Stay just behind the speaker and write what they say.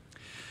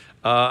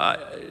Uh,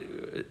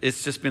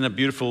 it's just been a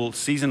beautiful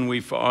season.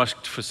 We've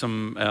asked for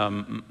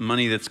some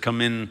money that's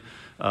come in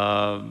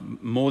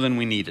more than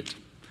we needed.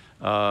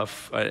 I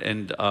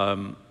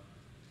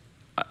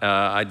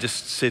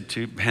just said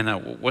to Hannah,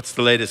 what's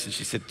the latest? And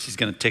she said she's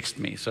going to text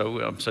me.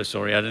 So I'm so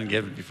sorry, I didn't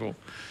get it before.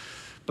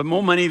 But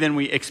more money than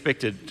we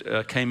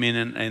expected came in,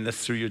 and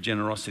that's through your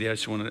generosity. I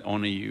just want to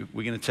honor you.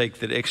 We're going to take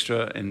that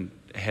extra and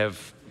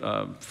have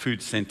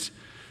food sent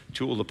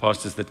to all the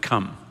pastors that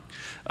come.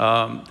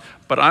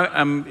 But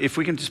if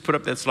we can just put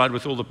up that slide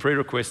with all the prayer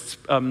requests,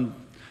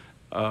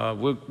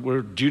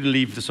 we're due to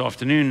leave this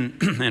afternoon,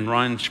 and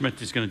Ryan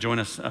Schmidt is going to join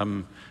us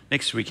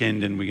next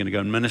weekend, and we're going to go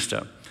and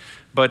minister.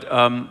 But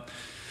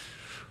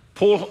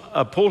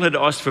Paul had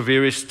asked for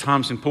various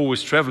times when Paul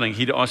was traveling,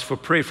 he'd asked for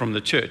prayer from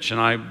the church.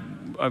 And I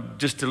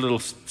just a little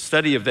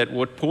study of that,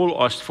 what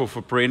Paul asked for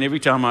prayer. And every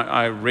time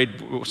I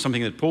read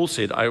something that Paul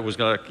said, I was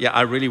like, yeah,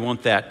 I really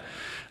want that.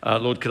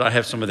 Lord, could I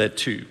have some of that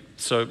too?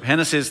 So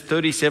Hannah says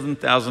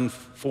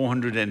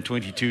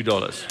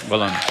 $37,422. Well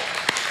done.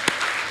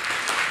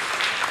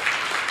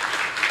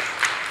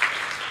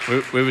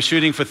 We were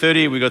shooting for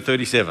 30, we got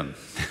 37.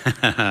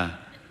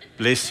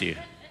 Bless you.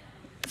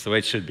 That's the way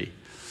it should be.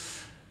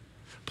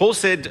 Paul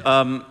said,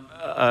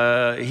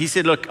 he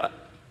said, look,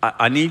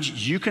 I need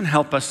you can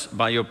help us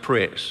by your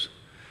prayers.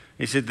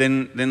 He said,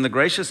 then the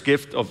gracious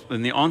gift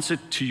and the answer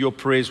to your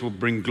prayers will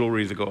bring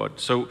glory to God.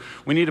 So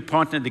we need to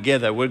partner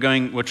together.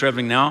 We're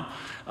traveling now.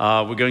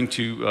 We're going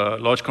to a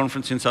large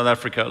conference in South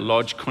Africa, a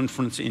large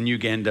conference in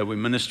Uganda. We're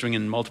ministering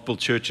in multiple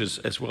churches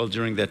as well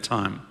during that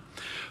time.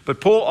 But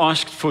Paul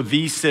asked for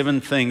these 7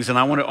 things, and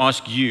I want to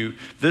ask you,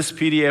 this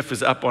PDF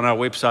is up on our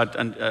website,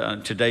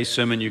 and today's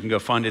sermon, you can go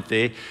find it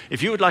there.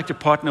 If you would like to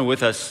partner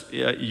with us,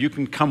 you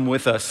can come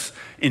with us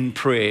in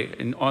prayer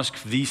and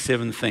ask these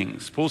 7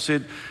 things. Paul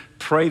said,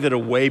 pray that a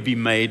way be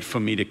made for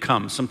me to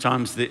come.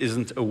 Sometimes there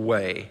isn't a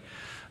way.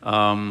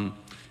 And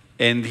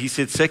he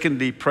said,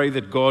 secondly, pray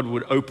that God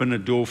would open a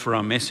door for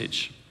our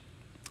message.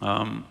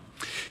 Can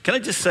I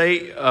just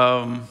say,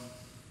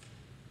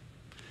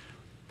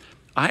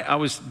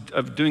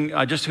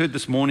 I just heard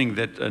this morning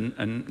that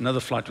another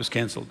flight was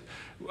canceled.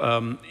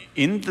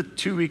 In the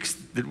 2 weeks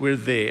that we're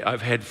there,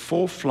 I've had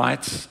 4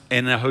 flights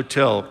and a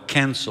hotel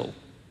cancel.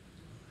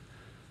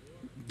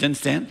 Do you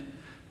understand?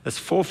 That's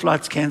 4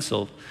 flights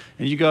canceled.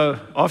 And you go,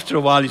 after a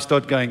while, you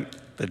start going,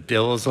 the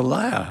devil's a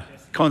liar.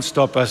 Can't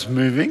stop us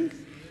moving,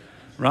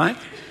 right?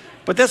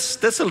 But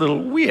that's a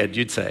little weird,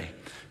 you'd say.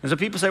 And so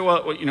people say,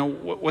 well, you know,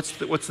 what's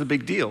the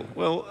big deal?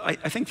 Well,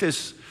 I think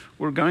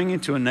we're going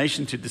into a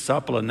nation to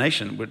disciple a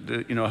nation.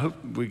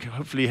 We're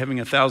hopefully having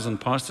 1,000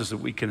 pastors that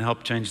we can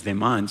help change their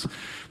minds.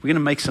 We're going to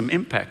make some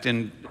impact.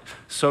 And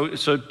so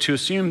to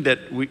assume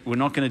that we're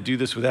not going to do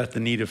this without the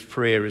need of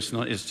prayer is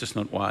just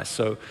not wise.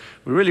 So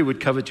we really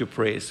would covet your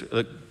prayers.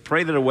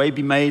 Pray that a way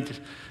be made,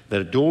 that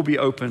a door be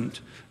opened,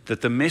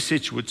 that the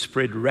message would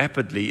spread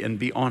rapidly and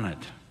be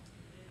honored.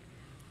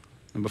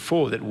 Number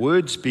 4, that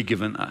words be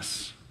given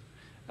us.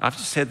 I've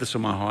just had this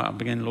on my heart. I'm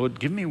beginning, Lord,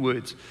 give me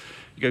words.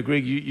 You go,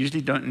 Greg, you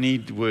usually don't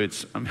need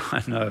words.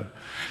 I know,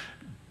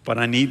 but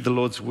I need the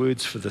Lord's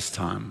words for this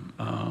time.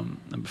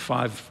 Number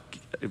 5,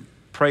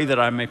 pray that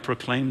I may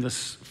proclaim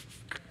this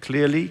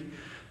clearly.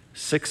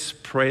 6,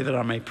 pray that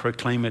I may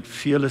proclaim it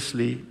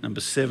fearlessly.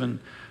 Number 7,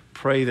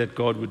 pray that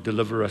God would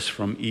deliver us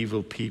from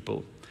evil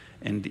people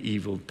and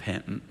evil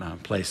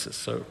places.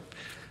 So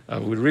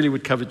we really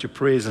would covet your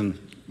prayers, and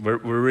we're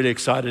really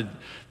excited.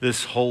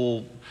 There's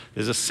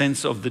a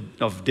sense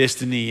of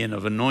destiny and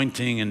of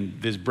anointing,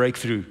 and there's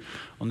breakthrough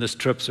on this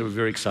trip, so we're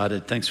very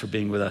excited. Thanks for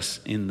being with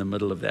us in the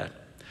middle of that.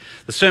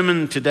 The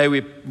sermon today,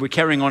 we're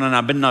carrying on in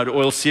our Midnight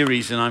Oil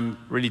series, and I'm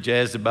really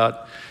jazzed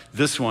about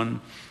this one.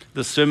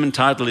 The sermon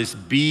title is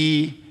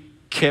Be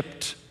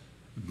Kept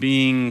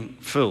Being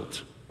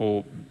Filled,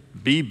 or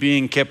Be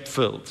Being Kept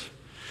Filled.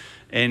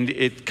 And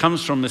it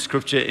comes from the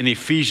scripture in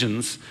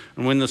Ephesians,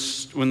 and when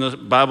the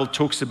Bible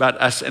talks about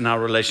us and our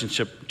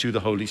relationship to the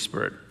Holy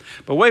Spirit.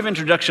 By way of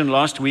introduction,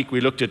 last week we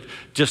looked at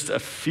just a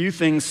few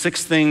things,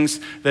 6 things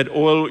that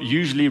oil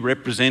usually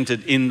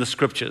represented in the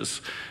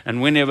scriptures.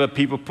 And whenever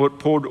people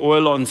poured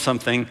oil on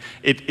something,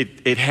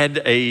 it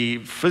had a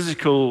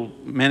physical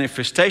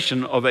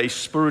manifestation of a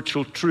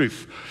spiritual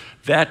truth.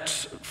 That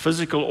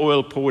physical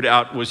oil poured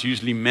out was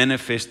usually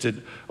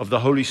manifested of the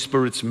Holy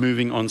Spirit's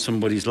moving on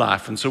somebody's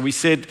life. And so we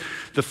said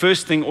the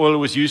first thing oil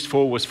was used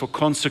for was for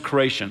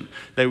consecration.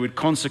 They would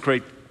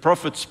consecrate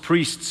prophets,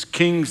 priests,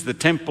 kings, the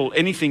temple,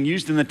 anything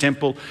used in the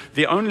temple.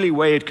 The only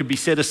way it could be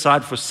set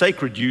aside for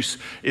sacred use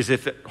is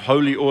if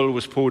holy oil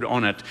was poured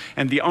on it.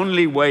 And the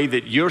only way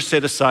that you're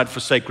set aside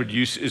for sacred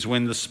use is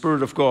when the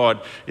Spirit of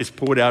God is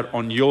poured out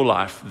on your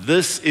life.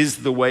 This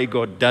is the way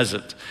God does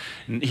it.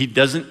 And He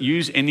doesn't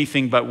use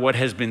anything but what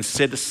has been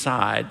set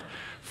aside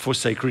for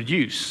sacred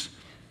use.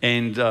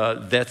 And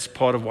that's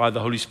part of why the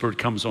Holy Spirit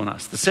comes on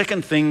us. The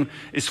second thing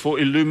is for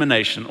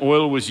illumination.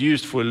 Oil was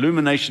used for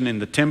illumination in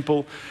the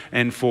temple,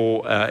 and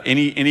for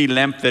any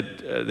lamp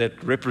that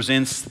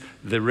represents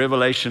the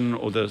revelation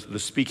or the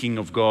speaking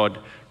of God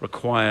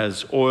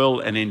requires oil.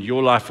 And in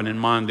your life and in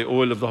mine, the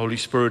oil of the Holy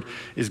Spirit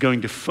is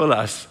going to fill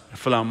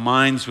our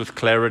minds with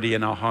clarity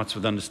and our hearts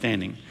with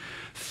understanding.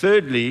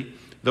 Thirdly,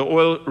 the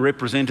oil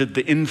represented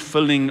the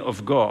infilling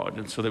of God.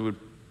 And so they would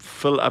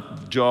fill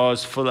up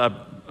jars, fill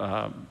up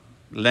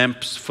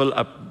lamps, fill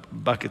up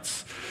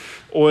buckets.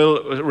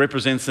 Oil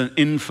represents an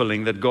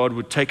infilling, that God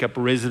would take up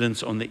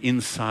residence on the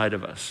inside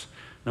of us.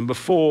 Number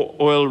 4,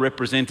 oil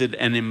represented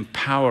an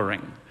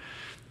empowering.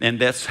 And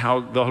that's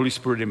how the Holy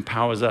Spirit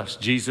empowers us.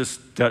 Jesus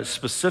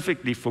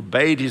specifically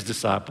forbade his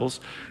disciples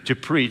to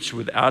preach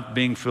without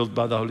being filled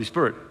by the Holy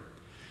Spirit.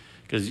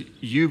 Because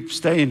you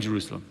stay in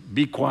Jerusalem,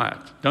 be quiet,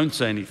 don't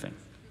say anything.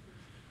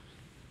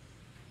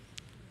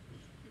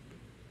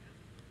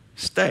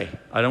 Stay.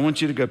 I don't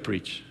want you to go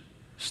preach.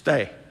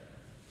 Stay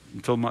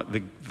until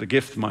the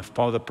gift my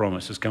Father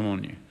promised has come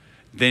on you.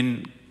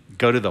 Then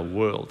go to the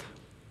world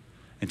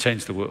and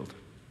change the world.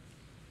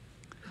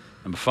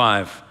 Number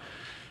 5,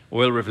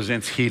 oil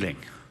represents healing.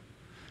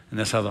 And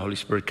that's how the Holy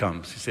Spirit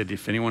comes. He said,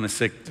 if anyone is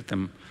sick, let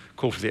them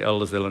call for the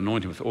elders, they'll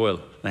anoint him with oil,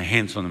 lay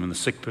hands on them, and the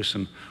sick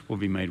person will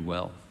be made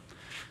well.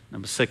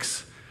 Number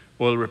 6,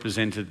 oil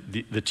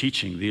represented the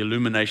teaching, the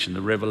illumination,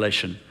 the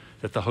revelation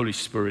that the Holy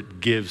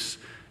Spirit gives.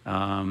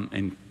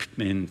 And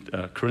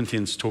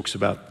Corinthians talks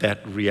about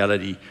that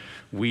reality.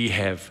 We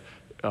have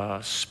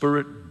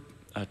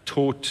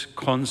Spirit-taught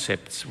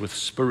concepts with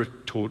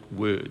Spirit-taught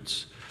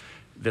words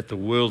that the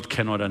world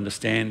cannot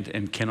understand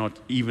and cannot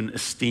even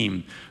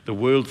esteem. The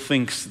world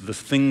thinks the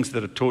things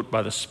that are taught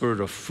by the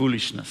Spirit are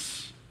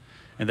foolishness,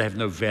 and they have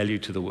no value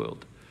to the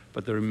world,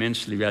 but they're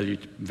immensely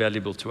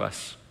valuable to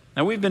us.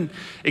 Now, we've been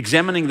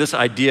examining this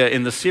idea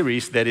in the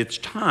series that it's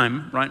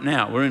time right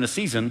now. We're in a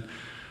season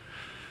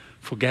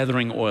for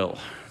gathering oil.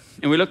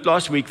 And we looked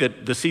last week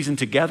that the season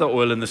to gather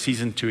oil and the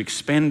season to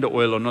expend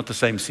oil are not the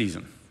same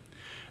season.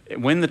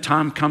 When the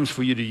time comes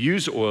for you to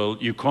use oil,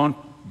 you can't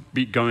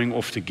be going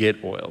off to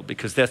get oil,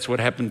 because that's what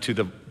happened to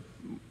the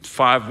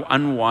 5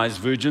 unwise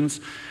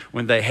virgins.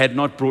 When they had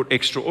not brought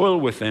extra oil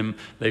with them,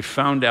 they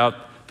found out,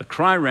 the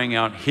cry rang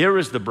out, here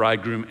is the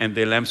bridegroom, and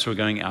their lamps were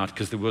going out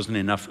because there wasn't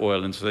enough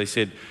oil. And so they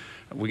said,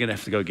 we're going to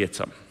have to go get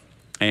some.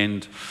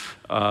 And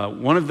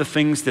one of the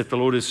things that the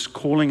Lord is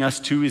calling us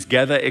to is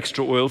gather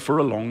extra oil for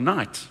a long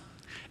night.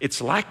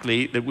 It's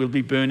likely that we'll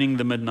be burning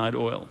the midnight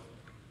oil.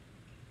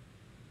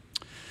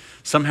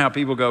 Somehow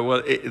people go,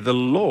 well, the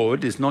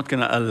Lord is not going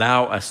to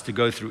allow us to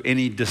go through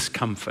any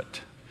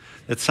discomfort.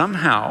 That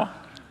somehow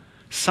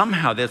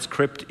that's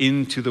crept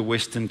into the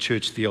Western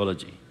church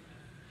theology.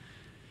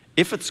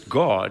 If it's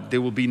God,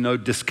 there will be no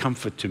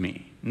discomfort to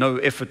me, no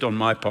effort on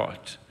my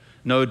part,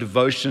 no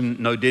devotion,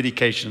 no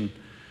dedication.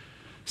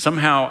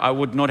 Somehow I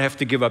would not have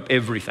to give up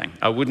everything.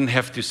 I wouldn't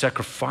have to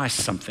sacrifice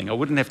something. I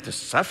wouldn't have to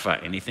suffer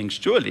anything.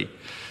 Surely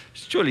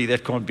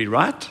that can't be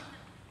right.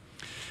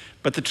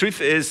 But the truth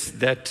is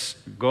that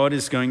God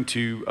is going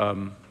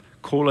to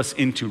call us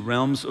into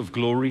realms of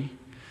glory,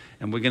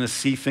 and we're going to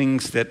see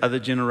things that other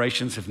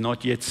generations have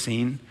not yet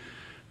seen,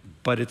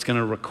 but it's going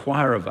to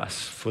require of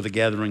us for the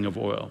gathering of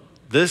oil.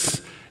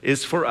 This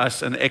is for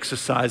us an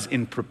exercise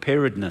in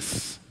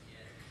preparedness,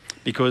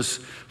 because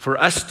for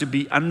us to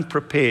be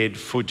unprepared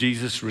for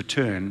Jesus'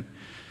 return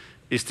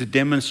is to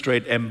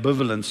demonstrate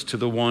ambivalence to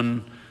the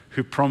one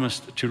who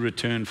promised to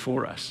return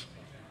for us.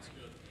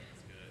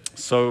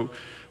 So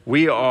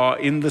we are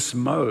in this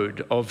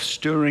mode of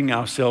stirring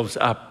ourselves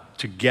up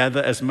to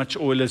gather as much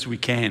oil as we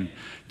can,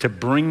 to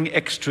bring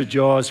extra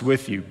jars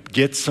with you,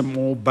 get some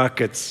more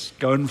buckets,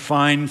 go and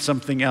find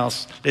something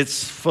else.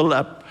 Let's fill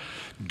up,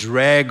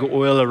 drag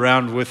oil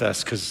around with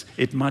us, because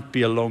it might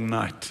be a long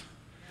night.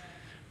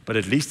 But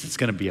at least it's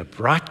going to be a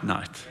bright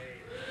night,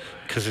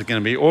 because it's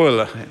going to be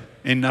oil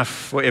enough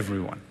for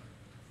everyone.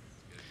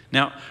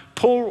 Now,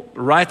 Paul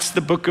writes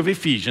the book of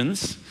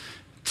Ephesians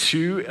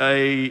to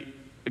a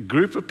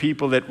group of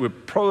people that were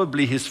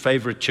probably his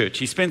favorite church.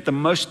 He spent the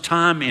most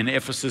time in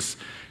Ephesus.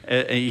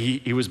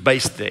 He was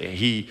based there.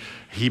 He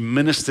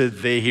ministered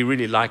there. He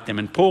really liked them.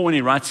 And Paul, when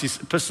he writes his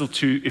epistle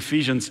to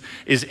Ephesians,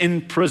 is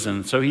in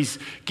prison. So he's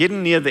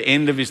getting near the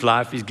end of his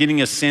life. He's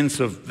getting a sense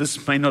of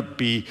this may not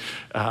be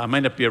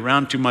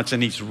around too much.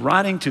 And he's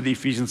writing to the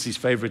Ephesians, his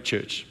favorite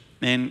church.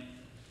 And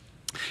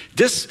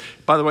this,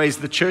 by the way, is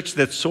the church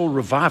that saw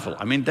revival.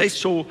 I mean, they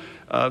saw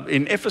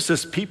in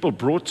Ephesus, people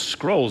brought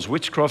scrolls,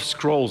 witchcraft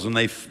scrolls, and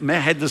they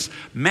had this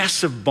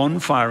massive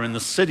bonfire in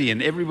the city,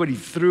 and everybody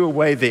threw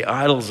away their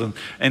idols,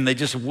 and they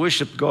just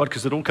worshiped God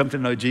because they'd all come to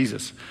know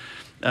Jesus.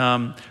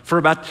 For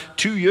about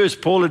 2 years,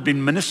 Paul had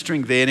been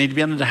ministering there, and he'd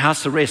been under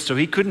house arrest, so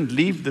he couldn't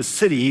leave the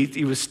city.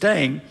 He was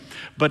staying.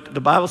 But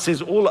the Bible says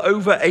all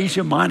over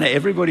Asia Minor,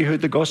 everybody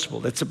heard the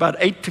gospel. That's about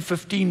 8 to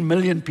 15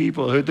 million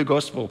people heard the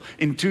gospel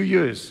in 2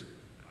 years.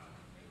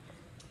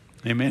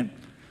 Amen.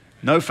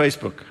 No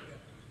Facebook.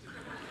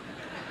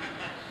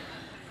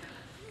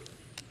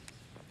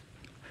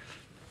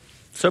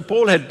 So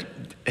Paul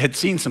had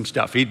seen some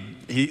stuff.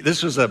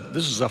 This was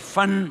a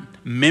fun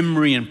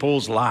memory in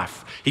Paul's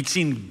life. He'd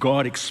seen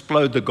God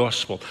explode the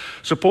gospel.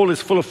 So Paul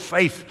is full of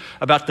faith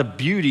about the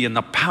beauty and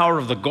the power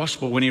of the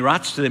gospel when he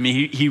writes to them.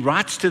 He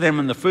writes to them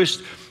in the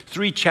first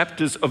 3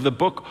 chapters of the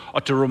book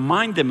are to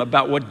remind them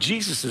about what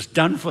Jesus has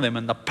done for them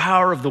and the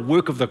power of the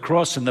work of the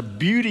cross and the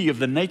beauty of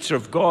the nature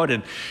of God.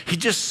 And he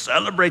just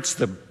celebrates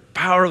the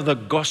power of the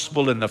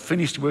gospel and the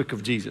finished work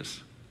of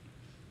Jesus.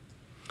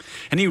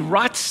 And he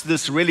writes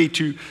this really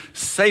to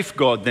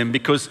safeguard them,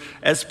 because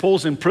as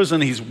Paul's in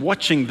prison, he's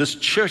watching this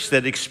church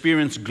that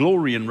experienced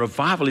glory and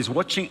revival. He's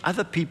watching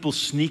other people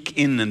sneak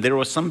in, and there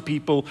are some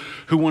people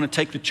who want to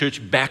take the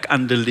church back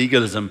under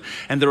legalism.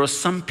 And there are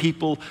some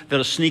people that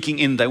are sneaking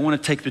in. They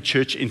want to take the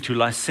church into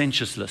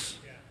licentiousness.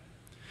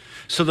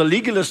 So the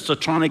legalists are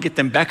trying to get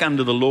them back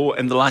under the law,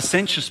 and the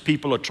licentious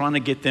people are trying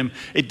to get them,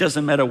 it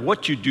doesn't matter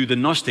what you do. The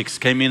Gnostics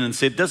came in and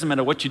said, it doesn't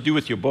matter what you do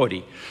with your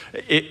body.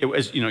 It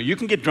was, you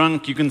can get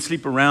drunk, you can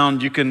sleep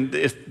around,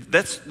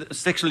 that's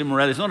sexual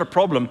immorality. It's not a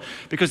problem,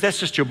 because that's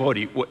just your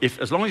body.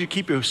 As long as you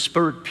keep your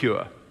spirit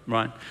pure,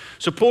 right?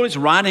 So Paul is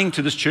writing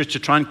to this church to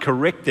try and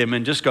correct them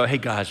and just go, hey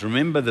guys,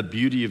 remember the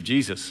beauty of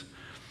Jesus.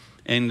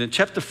 And in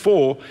chapter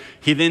 4,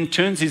 he then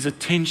turns his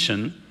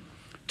attention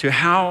to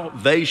how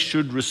they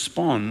should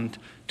respond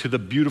to the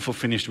beautiful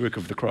finished work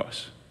of the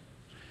cross.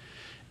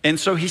 And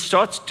so he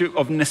starts to,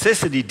 of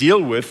necessity,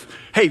 deal with,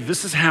 hey,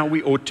 this is how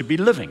we ought to be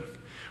living.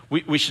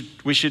 We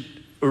should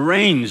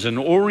arrange and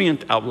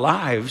orient our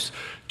lives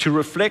to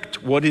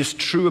reflect what is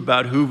true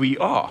about who we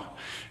are.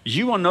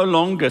 You are no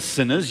longer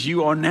sinners.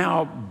 You are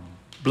now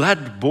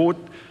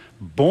blood-bought,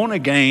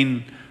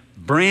 born-again,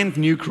 brand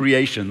new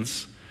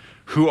creations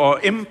who are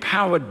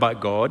empowered by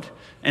God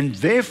and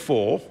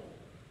therefore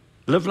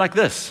live like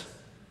this.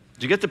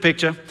 Do you get the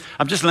picture?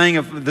 I'm just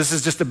this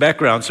is just the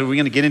background, so we're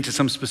going to get into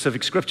some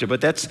specific scripture,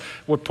 but that's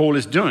what Paul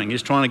is doing.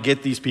 He's trying to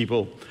get these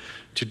people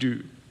to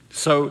do.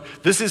 So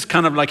this is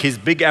kind of like his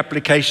big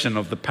application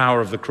of the power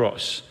of the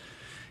cross.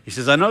 He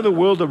says, I know the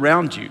world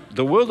around you.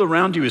 The world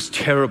around you is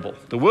terrible.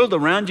 The world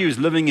around you is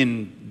living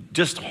in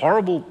just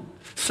horrible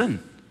sin.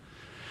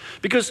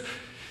 Because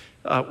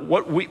I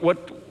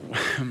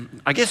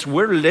guess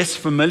we're less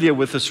familiar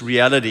with this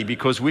reality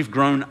because we've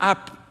grown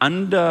up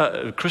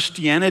under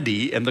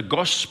Christianity, and the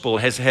gospel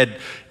has had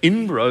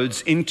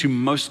inroads into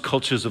most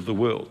cultures of the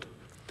world.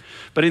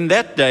 But in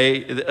that day,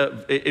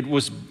 it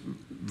was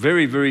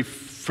very, very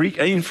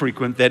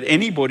infrequent that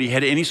anybody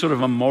had any sort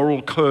of a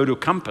moral code or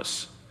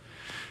compass.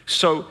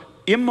 So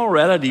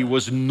immorality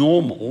was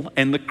normal,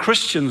 and the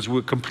Christians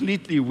were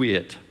completely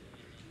weird.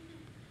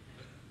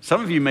 Some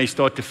of you may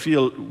start to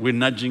feel we're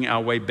nudging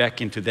our way back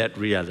into that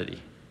reality,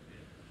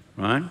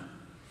 right?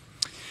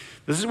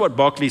 This is what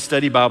Barclay's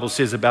Study Bible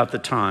says about the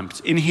times.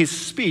 In his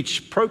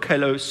speech, Pro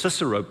Caelo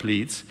Cicero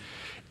pleads,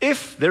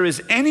 if there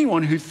is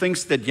anyone who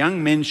thinks that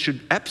young men should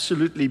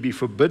absolutely be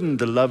forbidden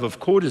the love of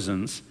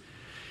courtesans,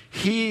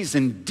 he is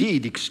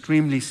indeed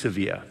extremely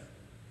severe.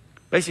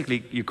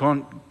 Basically, you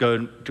can't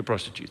go to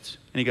prostitutes.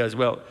 And he goes,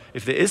 well,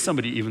 if there is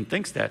somebody who even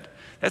thinks that,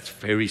 that's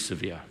very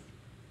severe.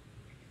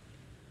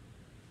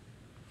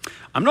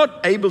 I'm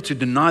not able to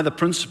deny the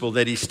principle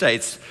that he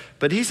states,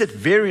 but he's at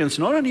variance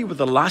not only with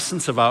the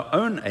license of our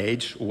own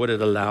age, or what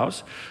it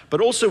allows, but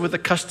also with the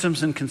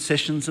customs and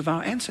concessions of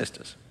our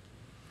ancestors.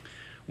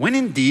 When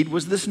indeed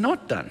was this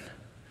not done?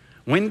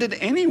 When did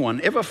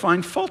anyone ever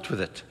find fault with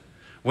it?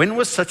 When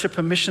was such a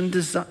permission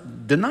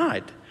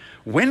denied?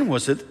 When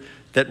was it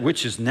that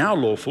which is now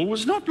lawful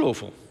was not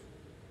lawful?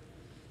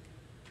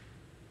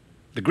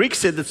 The Greeks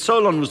said that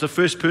Solon was the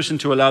first person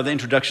to allow the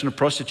introduction of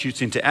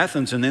prostitutes into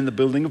Athens and then the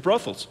building of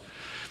brothels.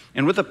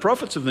 And with the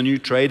profits of the new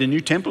trade, a new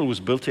temple was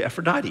built to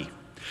Aphrodite,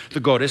 the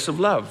goddess of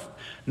love.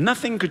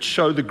 Nothing could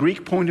show the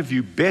Greek point of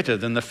view better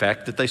than the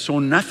fact that they saw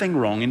nothing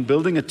wrong in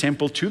building a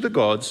temple to the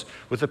gods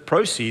with the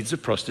proceeds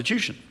of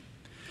prostitution.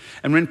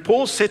 And when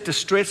Paul set this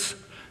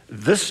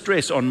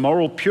stress on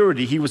moral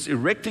purity, he was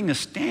erecting a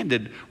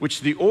standard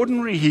which the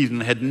ordinary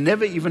heathen had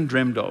never even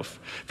dreamed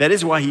of. That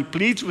is why he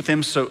pleads with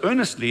them so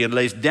earnestly and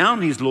lays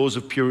down his laws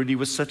of purity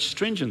with such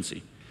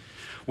stringency.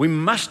 We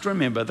must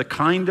remember the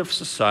kind of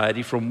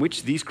society from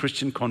which these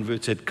Christian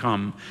converts had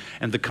come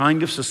and the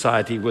kind of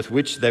society with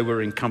which they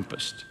were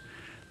encompassed.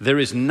 There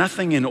is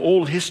nothing in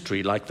all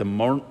history like the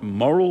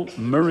moral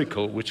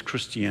miracle which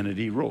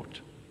Christianity wrought.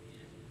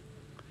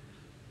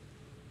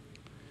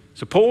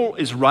 So Paul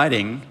is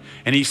writing,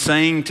 and he's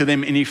saying to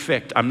them, in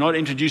effect, I'm not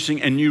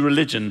introducing a new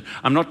religion.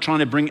 I'm not trying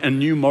to bring a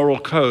new moral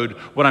code.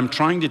 What I'm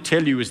trying to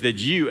tell you is that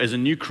you, as a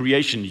new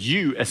creation,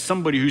 you, as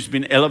somebody who's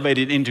been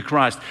elevated into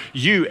Christ,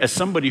 you, as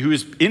somebody who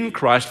is in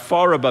Christ,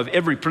 far above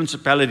every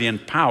principality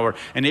and power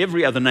and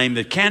every other name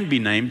that can be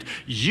named,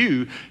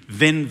 you,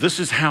 then this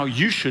is how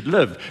you should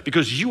live,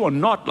 because you are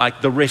not like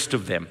the rest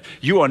of them.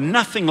 You are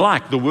nothing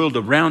like the world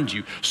around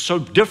you. So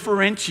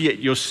differentiate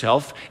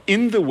yourself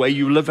in the way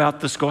you live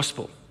out this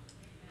gospel.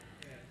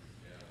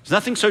 There's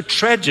nothing so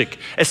tragic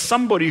as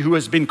somebody who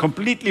has been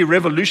completely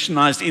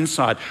revolutionized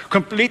inside,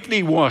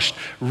 completely washed,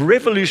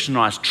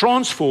 revolutionized,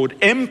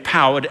 transformed,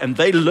 empowered, and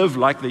they live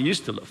like they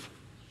used to live.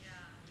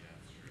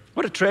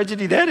 What a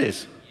tragedy that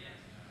is.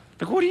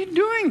 Like, what are you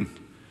doing?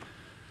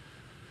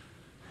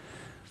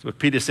 That's what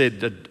Peter said,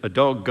 that a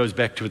dog goes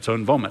back to its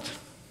own vomit.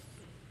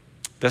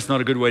 That's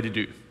not a good way to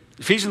do.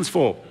 Ephesians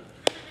 4.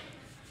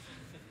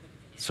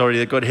 Sorry,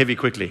 that got heavy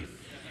quickly.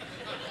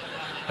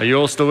 Are you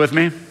all still with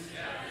me?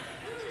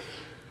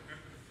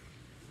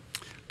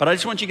 But I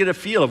just want you to get a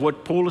feel of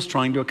what Paul is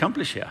trying to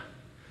accomplish here.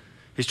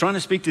 He's trying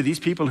to speak to these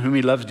people whom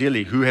he loves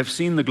dearly, who have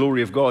seen the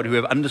glory of God, who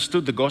have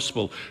understood the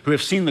gospel, who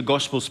have seen the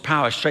gospel's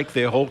power shake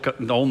their whole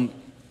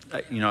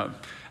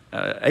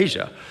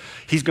Asia.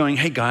 He's going,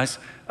 hey guys,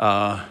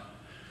 let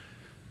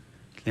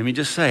me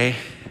just say,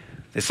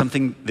 there's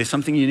something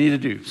you need to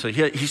do. So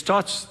here he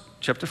starts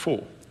chapter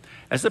 4.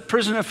 As a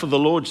prisoner for the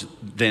Lord,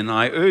 then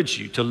I urge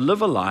you to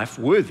live a life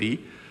worthy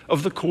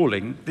of the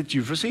calling that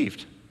you've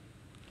received.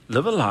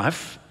 Live a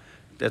life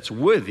that's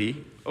worthy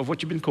of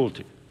what you've been called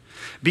to.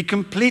 Be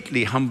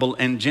completely humble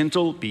and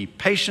gentle. Be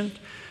patient,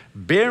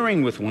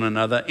 bearing with one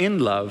another in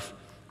love.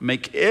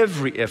 Make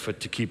every effort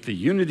to keep the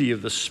unity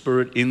of the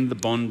Spirit in the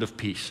bond of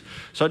peace.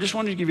 So I just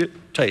wanted to give you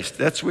a taste.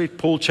 That's where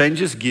Paul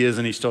changes gears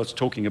and he starts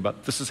talking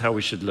about this is how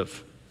we should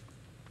live.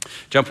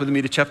 Jump with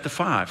me to chapter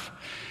 5.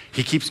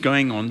 He keeps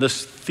going on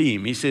this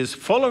theme. He says,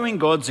 following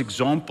God's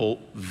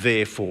example,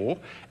 therefore,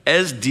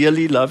 as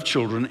dearly loved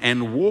children,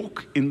 and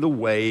walk in the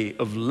way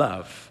of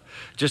love,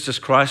 just as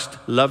Christ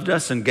loved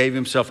us and gave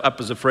himself up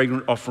as a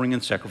fragrant offering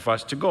and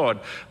sacrifice to God.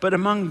 But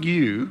among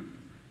you,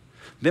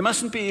 there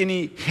mustn't be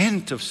any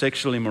hint of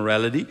sexual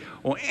immorality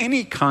or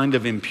any kind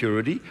of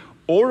impurity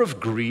or of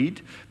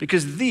greed,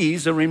 because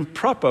these are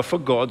improper for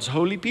God's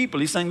holy people.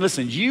 He's saying,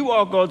 listen, you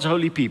are God's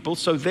holy people,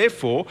 so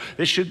therefore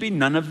there should be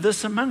none of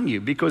this among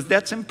you, because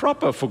that's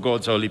improper for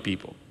God's holy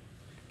people.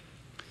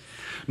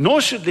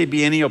 Nor should there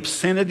be any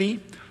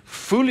obscenity,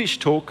 foolish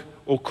talk,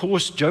 or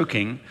coarse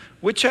joking,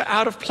 which are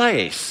out of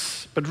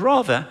place, but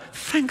rather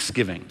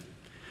thanksgiving.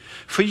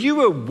 For you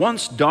were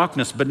once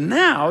darkness, but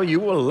now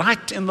you are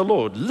light in the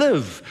Lord.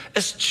 Live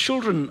as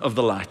children of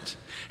the light.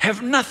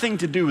 Have nothing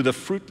to do with the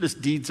fruitless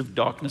deeds of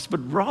darkness,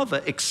 but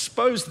rather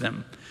expose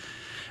them.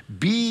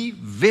 Be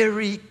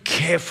very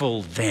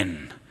careful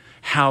then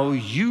how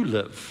you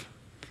live,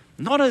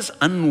 not as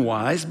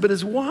unwise, but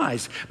as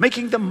wise,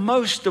 making the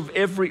most of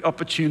every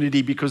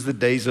opportunity because the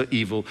days are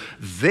evil.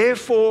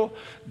 Therefore,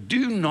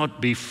 do not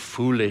be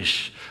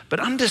foolish, but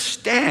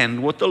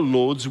understand what the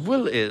Lord's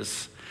will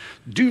is.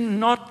 Do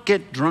not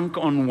get drunk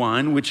on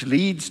wine, which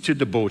leads to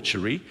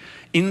debauchery.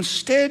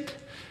 Instead,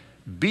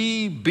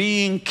 be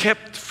being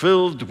kept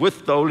filled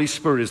with the Holy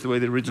Spirit, is the way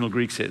the original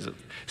Greek says it.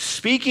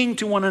 Speaking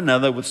to one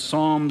another with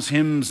psalms,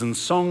 hymns, and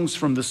songs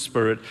from the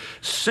Spirit.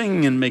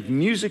 Sing and make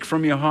music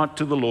from your heart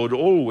to the Lord,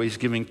 always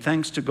giving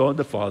thanks to God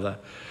the Father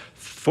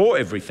for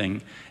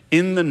everything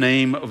in the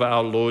name of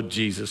our Lord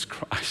Jesus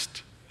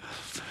Christ.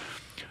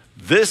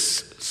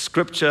 This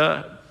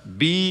scripture,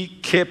 be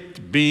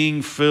kept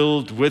being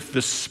filled with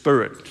the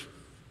Spirit,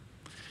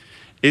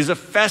 is a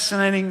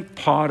fascinating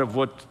part of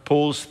what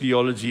Paul's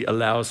theology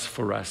allows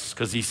for us,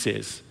 because he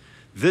says,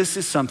 this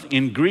is something,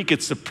 in Greek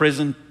it's the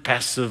present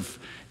passive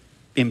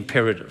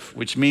imperative,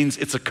 which means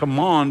it's a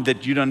command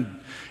that you don't,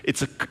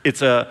 it's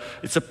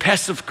a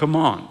passive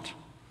command.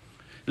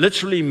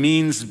 Literally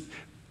means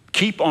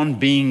keep on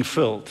being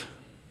filled.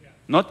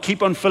 Not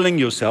keep on filling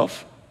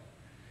yourself.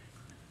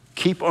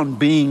 Keep on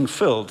being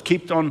filled.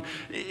 Keep on,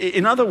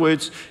 in other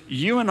words,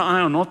 you and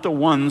I are not the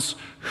ones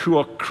who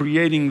are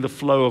creating the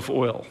flow of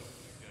oil.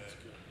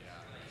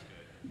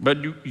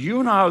 But you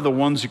and I are the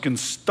ones who can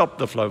stop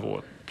the flow of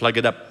oil, plug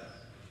it up.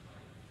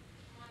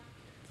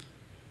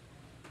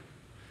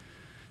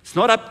 It's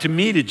not up to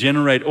me to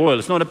generate oil.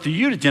 It's not up to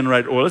you to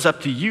generate oil. It's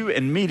up to you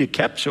and me to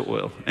capture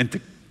oil and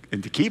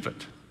to keep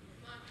it.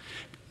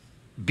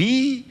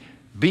 Be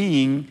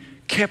being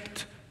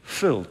kept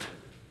filled.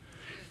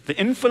 The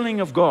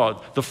infilling of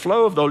God, the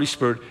flow of the Holy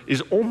Spirit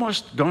is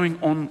almost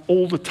going on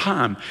all the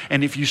time.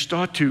 And if you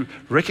start to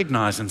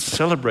recognize and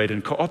celebrate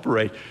and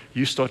cooperate,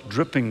 you start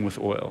dripping with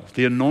oil.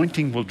 The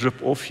anointing will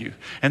drip off you.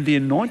 And the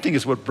anointing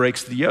is what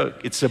breaks the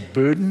yoke. It's a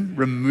burden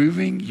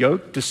removing,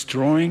 yoke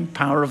destroying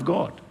power of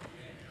God.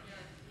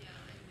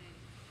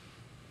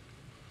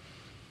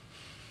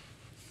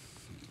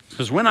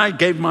 Because when I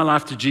gave my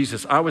life to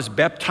Jesus, I was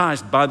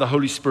baptized by the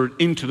Holy Spirit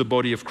into the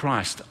body of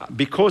Christ.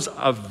 Because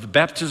of the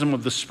baptism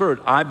of the Spirit,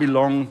 I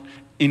belong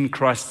in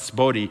Christ's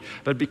body.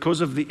 But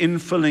because of the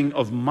infilling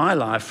of my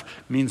life,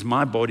 means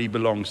my body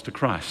belongs to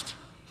Christ.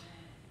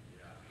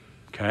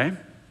 Okay?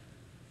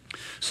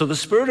 So the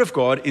Spirit of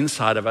God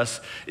inside of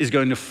us is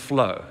going to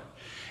flow.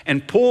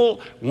 And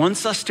Paul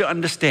wants us to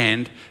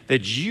understand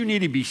that you need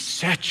to be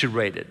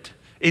saturated,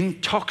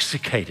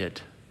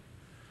 intoxicated,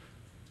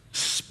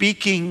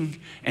 speaking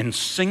and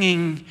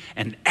singing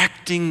and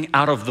acting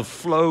out of the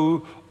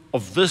flow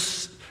of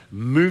this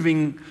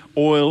moving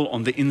oil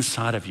on the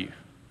inside of you.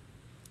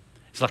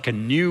 It's like a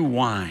new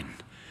wine.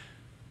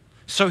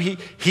 So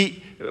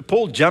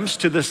Paul jumps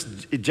to this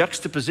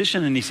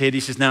juxtaposition in his head. He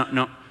says,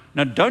 now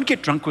don't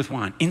get drunk with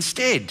wine.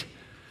 Instead,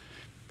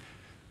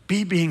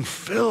 be being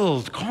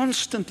filled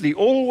constantly,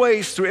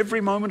 always, through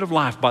every moment of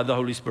life by the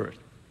Holy Spirit.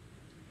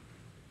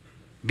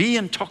 Be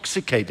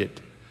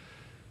intoxicated.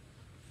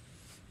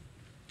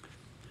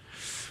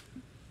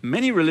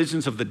 Many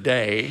religions of the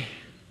day,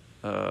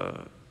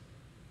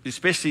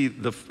 especially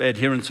the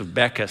adherents of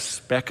Bacchus.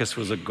 Bacchus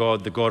was a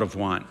god, the god of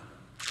wine.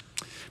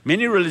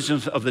 Many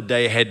religions of the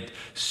day had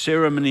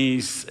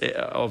ceremonies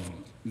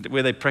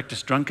where they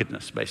practiced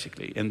drunkenness,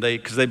 basically. And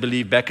because they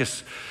believe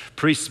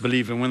priests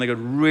believe, and when they got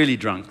really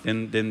drunk,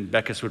 then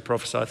Bacchus would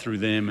prophesy through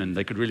them and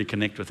they could really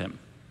connect with him.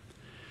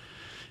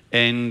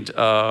 And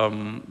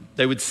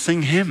they would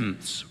sing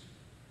hymns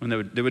when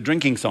they were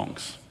drinking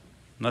songs.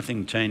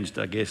 Nothing changed,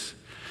 I guess.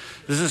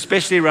 This is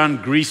especially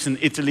around Greece and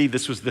Italy.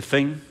 This was the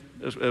thing.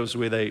 It was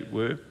where they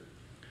were.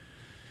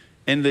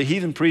 And the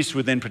heathen priests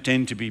would then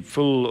pretend to be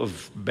full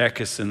of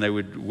Bacchus, and they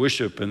would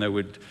worship and they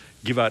would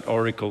give out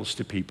oracles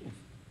to people.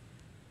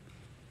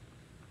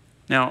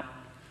 Now,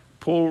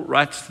 Paul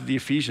writes to the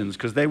Ephesians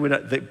because they were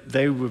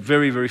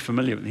very, very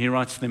familiar. He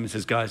writes to them and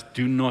says, guys,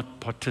 do not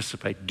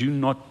participate. Do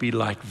not be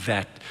like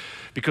that.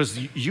 Because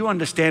you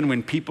understand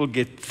when people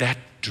get that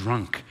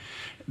drunk,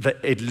 that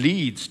it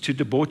leads to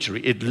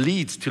debauchery. It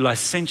leads to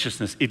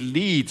licentiousness. It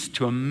leads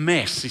to a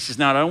mess. He says,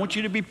 now, I don't want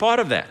you to be part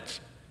of that.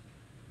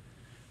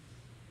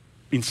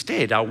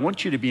 Instead, I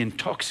want you to be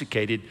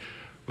intoxicated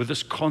with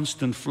this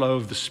constant flow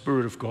of the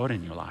Spirit of God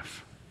in your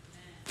life.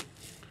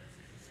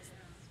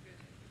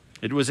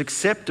 It was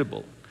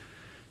acceptable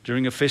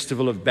during a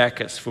festival of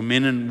Bacchus for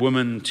men and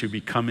women to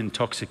become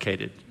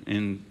intoxicated.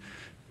 And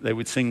they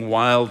would sing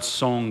wild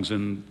songs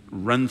and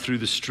run through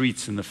the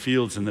streets and the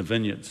fields and the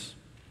vineyards.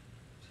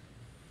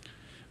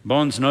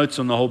 Barnes' notes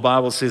on the whole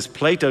Bible says,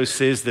 Plato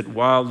says that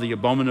while the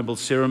abominable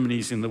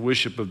ceremonies in the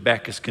worship of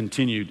Bacchus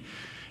continued,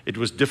 it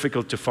was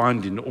difficult to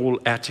find in all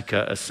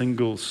Attica a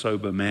single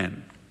sober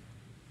man.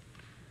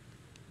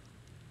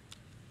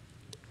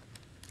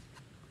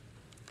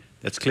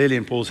 That's clearly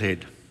in Paul's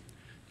head.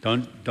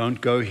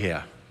 Don't go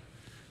here.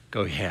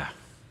 Go here.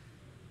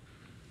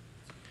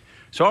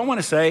 So I want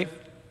to say,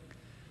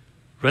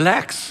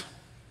 relax.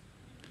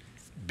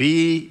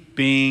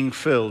 Being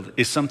filled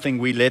is something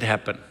we let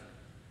happen.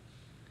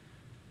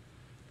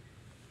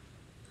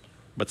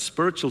 But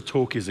spiritual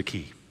talk is a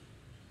key.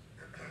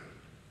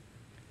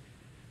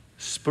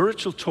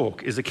 Spiritual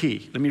talk is a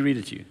key. Let me read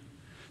it to you.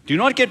 Do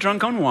not get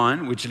drunk on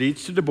wine, which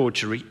leads to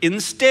debauchery.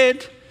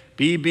 Instead,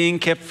 be being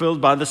kept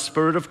filled by the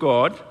Spirit of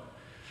God,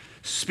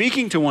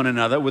 speaking to one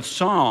another with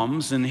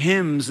psalms and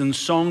hymns and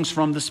songs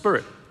from the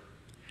Spirit.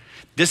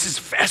 This is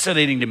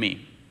fascinating to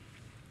me.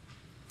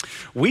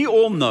 We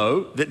all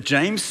know that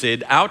James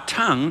said our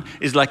tongue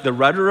is like the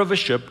rudder of a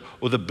ship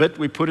or the bit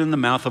we put in the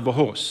mouth of a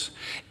horse.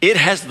 It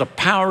has the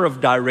power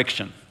of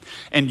direction.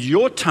 And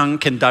your tongue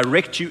can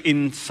direct you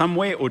in some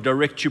way or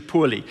direct you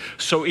poorly.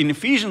 So in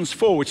Ephesians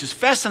 4, which is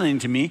fascinating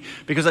to me,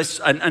 because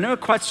I never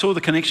quite saw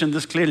the connection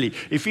this clearly.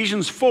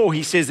 Ephesians 4,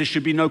 he says there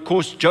should be no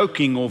coarse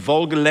joking or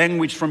vulgar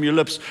language from your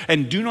lips,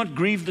 and do not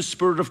grieve the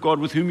Spirit of God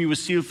with whom you were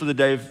sealed for the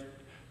day of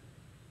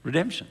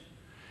redemption.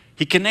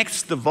 He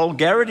connects the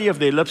vulgarity of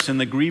their lips and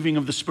the grieving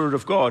of the Spirit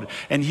of God.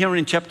 And here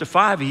in chapter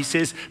 5, he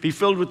says, be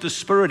filled with the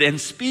Spirit and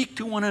speak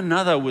to one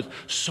another with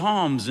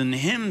psalms and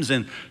hymns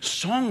and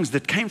songs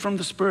that came from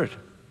the Spirit.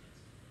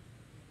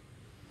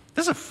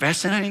 That's a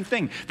fascinating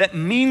thing. That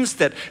means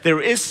that there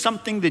is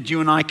something that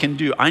you and I can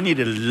do. I need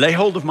to lay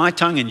hold of my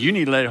tongue and you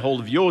need to lay hold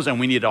of yours, and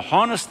we need to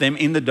harness them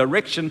in the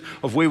direction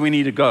of where we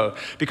need to go.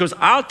 Because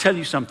I'll tell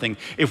you something,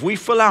 if we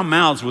fill our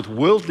mouths with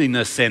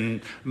worldliness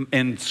and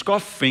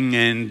scoffing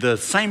and the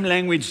same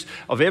language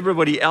of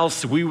everybody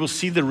else, we will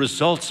see the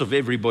results of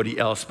everybody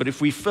else. But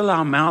if we fill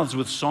our mouths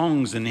with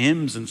songs and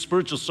hymns and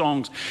spiritual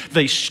songs,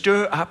 they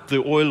stir up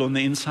the oil on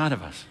the inside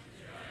of us.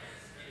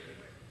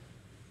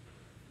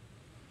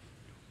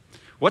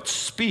 What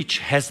speech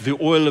has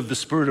the oil of the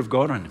Spirit of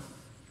God on him?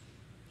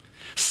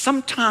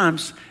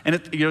 Sometimes,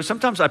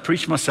 sometimes I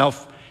preach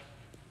myself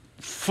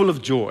full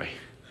of joy.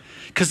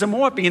 Because the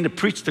more I begin to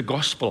preach the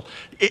gospel,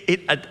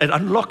 it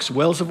unlocks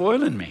wells of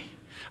oil in me.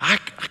 I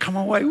come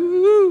away,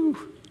 woo!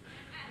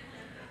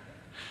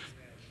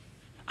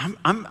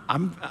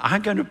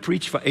 I'm going to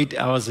preach for 8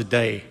 hours a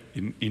day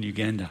in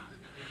Uganda.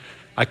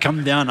 I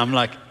come down, I'm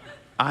like,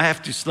 I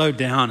have to slow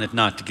down at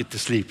night to get to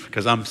sleep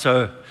because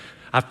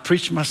I've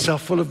preached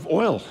myself full of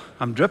oil.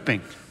 I'm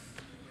dripping.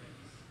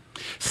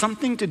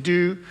 Something to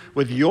do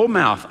with your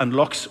mouth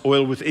unlocks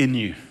oil within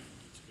you.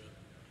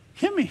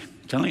 Hear me.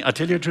 I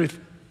tell you the truth.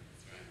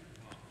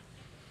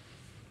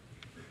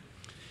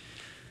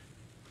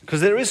 Because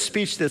there is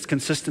speech that's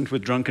consistent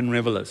with drunken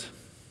revelers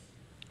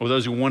or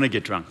those who want to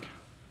get drunk.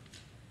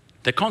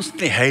 They're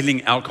constantly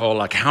hailing alcohol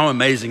like how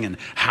amazing and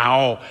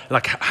how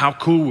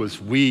cool was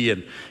we,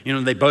 and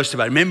they boast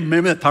about it.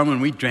 Remember that time when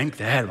we drank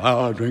that?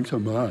 Oh, I drank so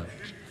much.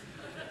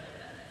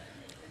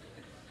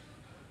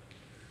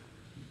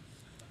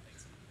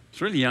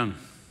 It's really young.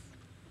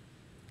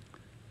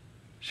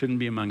 Shouldn't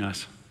be among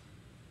us.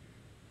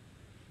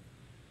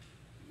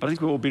 But I think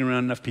we've all been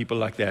around enough people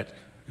like that.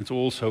 It's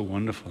all so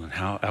wonderful and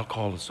how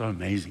alcohol is so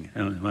amazing.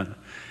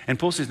 And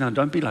Paul says, now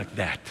don't be like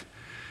that.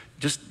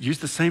 Just use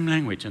the same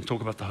language and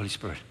talk about the Holy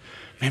Spirit.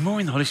 Remember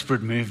when the Holy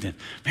Spirit moved in?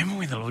 Remember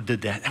when the Lord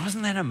did that?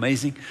 Wasn't that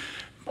amazing?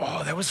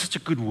 Oh, that was such a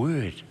good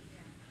word.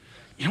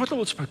 You know what the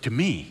Lord spoke to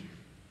me?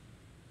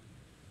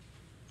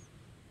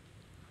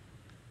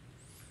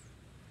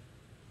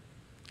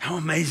 How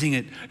amazing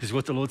it is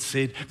what the Lord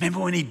said. Remember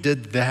when He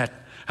did that?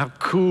 How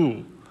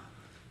cool.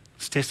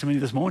 It's testimony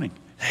this morning.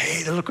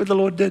 Hey, look what the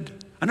Lord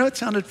did. I know it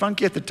sounded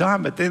funky at the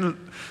time, but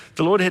then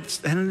the Lord had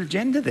an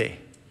agenda there.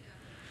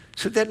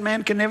 So that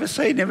man can never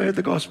say, never heard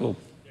the gospel.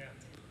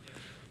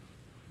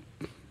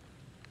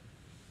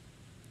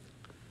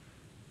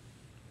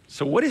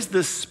 So what is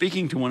this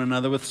speaking to one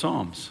another with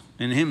psalms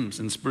and hymns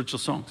and spiritual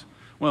songs?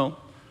 Well,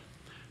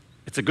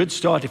 it's a good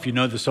start if you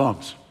know the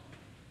psalms.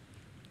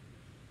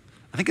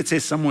 I think it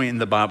says somewhere in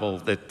the Bible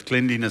that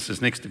cleanliness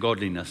is next to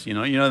godliness. You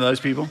know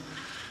those people?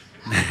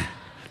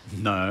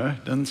 No,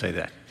 it doesn't say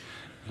that.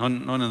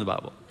 Not in the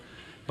Bible.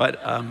 But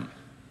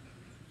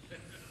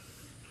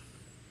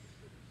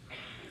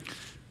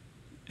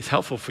it's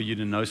helpful for you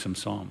to know some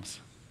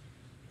psalms.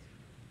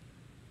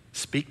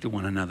 Speak to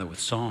one another with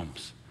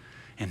psalms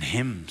and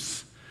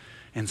hymns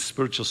and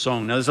spiritual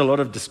song. Now, there's a lot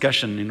of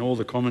discussion in all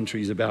the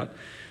commentaries about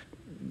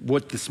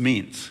what this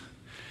means.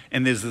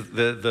 And there's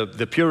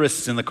the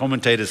purists and the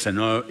commentators say,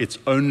 no, it's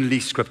only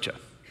Scripture.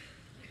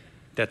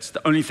 That's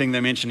the only thing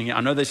they're mentioning here.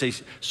 I know they say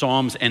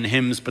psalms and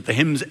hymns, but the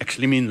hymns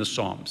actually mean the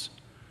psalms.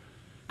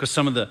 Because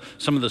some of the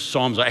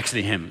psalms are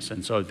actually hymns,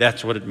 and so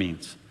that's what it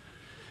means.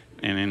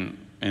 And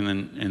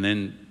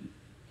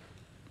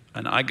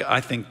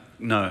I think,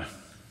 no.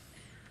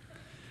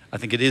 I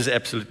think it is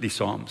absolutely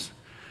psalms.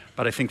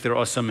 But I think there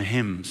are some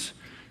hymns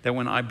that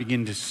when I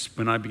begin to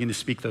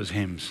speak those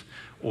hymns,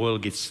 oil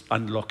gets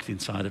unlocked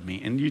inside of me,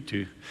 and you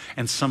too.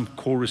 And some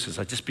choruses,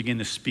 I just begin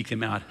to speak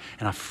them out,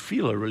 and I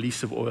feel a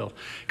release of oil.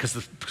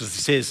 Because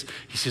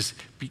he says,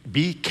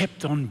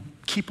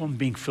 keep on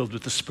being filled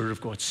with the Spirit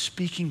of God,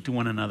 speaking to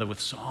one another with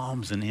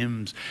psalms and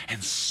hymns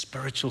and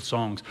spiritual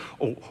songs,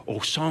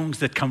 or songs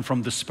that come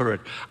from the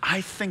Spirit.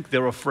 I think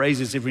there are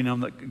phrases every now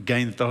and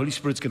again that the Holy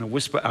Spirit's going to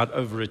whisper out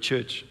over a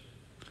church.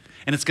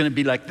 And it's going to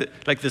be like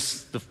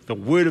the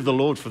word of the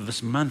Lord for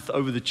this month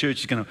over the church.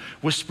 He's going to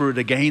whisper it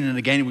again and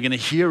again. And we're going to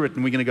hear it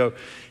and we're going to go,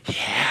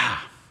 yeah,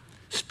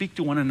 speak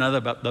to one another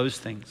about those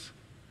things.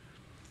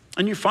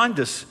 And you find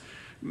this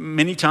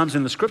many times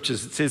in the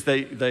scriptures. It says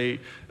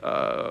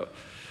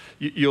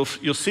you'll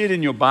see it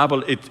in your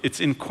Bible. It's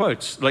in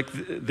quotes. Like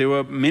there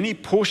were many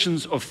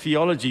portions of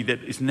theology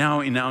that is now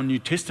in our New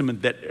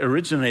Testament that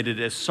originated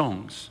as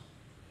songs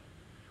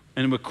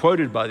and were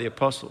quoted by the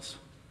apostles.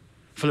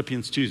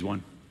 Philippians 2 is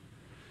one.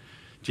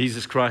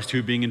 Jesus Christ,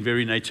 who being in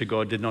very nature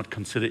God, did not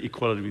consider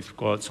equality with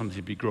God something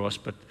to be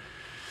grasped,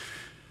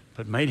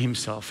 but made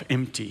himself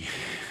empty.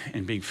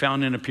 And being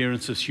found in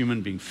appearance as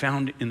human, being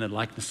found in the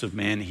likeness of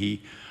man,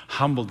 he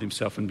humbled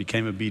himself and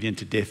became obedient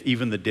to death,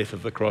 even the death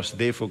of the cross.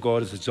 Therefore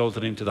God has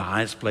exalted him to the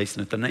highest place,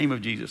 and at the name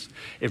of Jesus,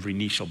 every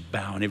knee shall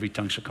bow and every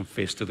tongue shall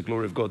confess to the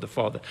glory of God the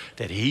Father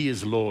that he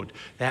is Lord.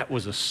 That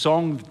was a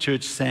song the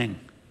church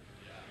sang.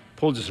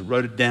 Paul just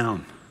wrote it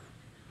down.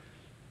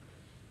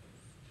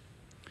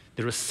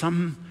 There are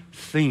some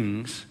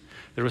things,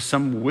 there are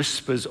some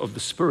whispers of the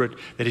Spirit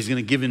that he's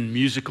going to give in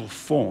musical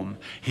form.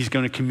 He's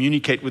going to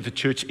communicate with the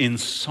church in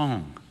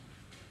song.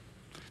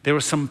 There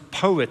are some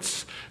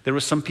poets. There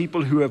are some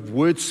people who have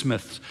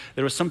wordsmiths.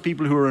 There are some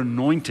people who are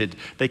anointed.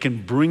 They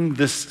can bring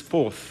this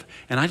forth.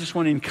 And I just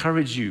want to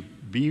encourage you,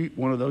 be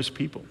one of those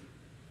people.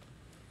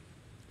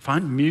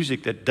 Find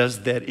music that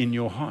does that in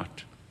your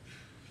heart.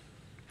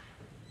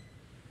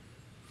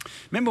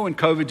 Remember when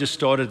COVID just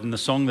started and the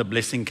song The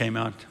Blessing came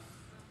out?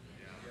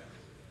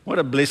 What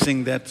a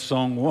blessing that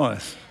song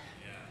was,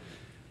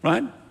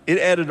 right? It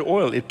added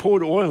oil. It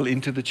poured oil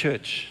into the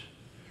church.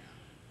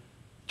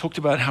 Talked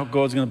about how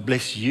God's going to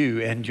bless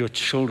you and your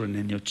children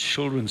and your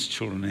children's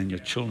children and your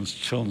children's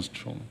children's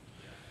children.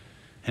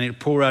 And He'll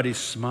pour out His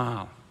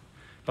smile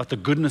about the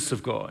goodness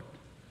of God.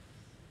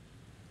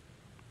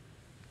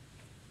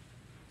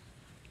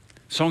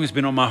 Song has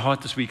been on my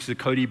heart this week. It's the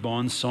Cody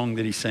Barnes song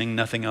that he sang,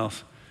 Nothing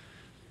Else.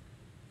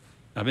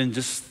 I've been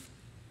just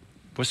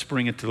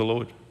whispering it to the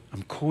Lord.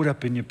 I'm caught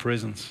up in your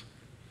presence.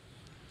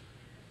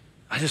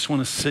 I just want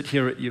to sit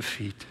here at your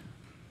feet.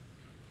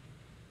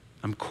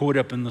 I'm caught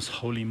up in this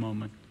holy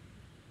moment.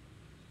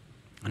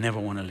 I never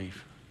want to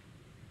leave.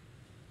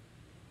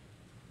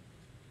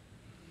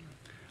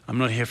 I'm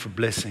not here for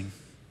blessing.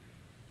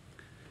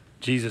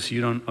 Jesus,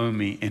 you don't owe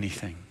me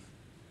anything.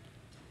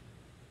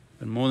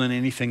 But more than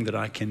anything that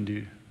I can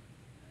do,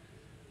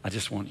 I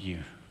just want you.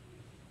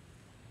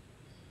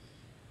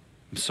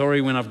 I'm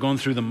sorry when I've gone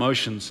through the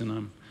motions, and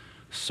I'm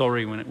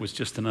sorry when it was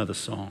just another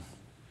song.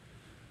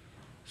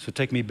 So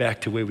take me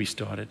back to where we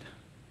started.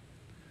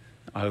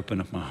 I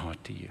open up my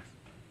heart to you.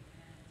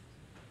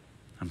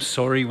 I'm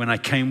sorry when I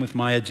came with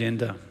my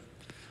agenda.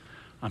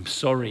 I'm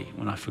sorry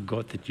when I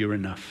forgot that you're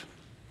enough.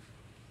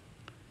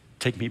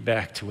 Take me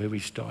back to where we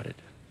started.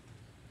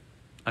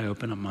 I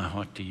open up my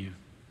heart to you.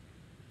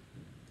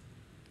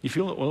 You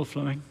feel the oil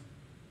flowing?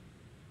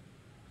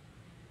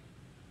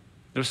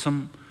 There's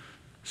some,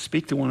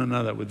 speak to one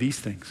another with these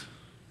things.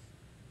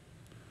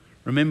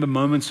 Remember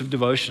moments of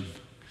devotion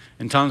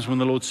and times when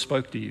the Lord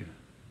spoke to you.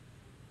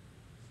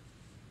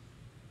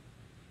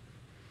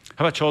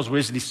 How about Charles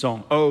Wesley's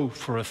song, "Oh,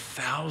 for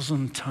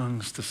 1,000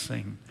 tongues to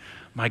sing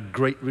my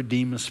great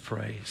Redeemer's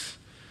praise,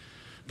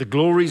 the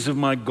glories of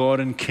my God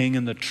and King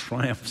and the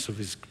triumphs of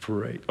his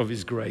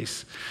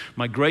grace.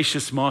 My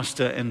gracious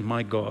Master and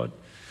my God,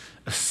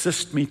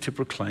 assist me to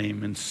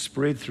proclaim and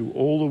spread through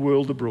all the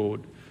world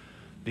abroad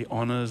the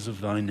honors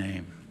of thy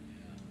name.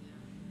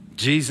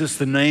 Jesus,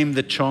 the name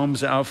that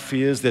charms our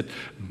fears, that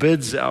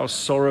bids our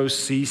sorrow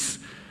cease,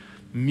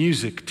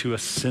 music to a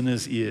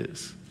sinner's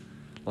ears,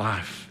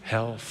 life,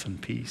 health,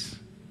 and peace.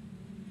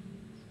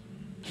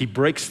 He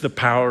breaks the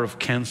power of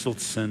canceled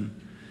sin.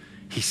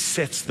 He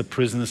sets the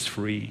prisoners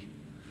free.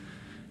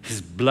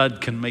 His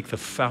blood can make the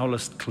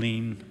foulest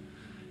clean.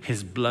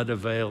 His blood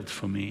availed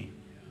for me.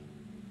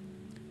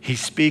 He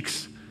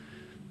speaks,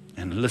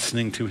 and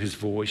listening to his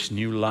voice,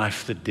 new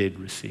life the dead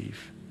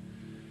receive.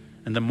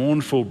 And the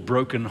mournful,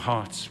 broken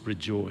hearts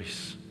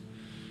rejoice.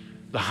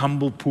 The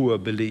humble poor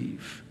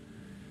believe.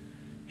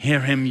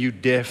 Hear him, you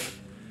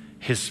deaf,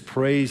 his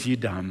praise ye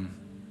dumb.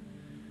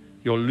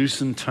 Your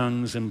loosened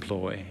tongues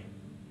employ.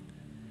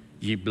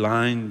 Ye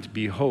blind,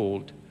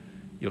 behold,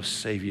 your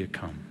Savior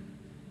come.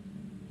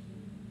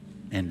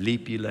 And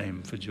leap ye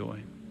lame for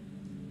joy.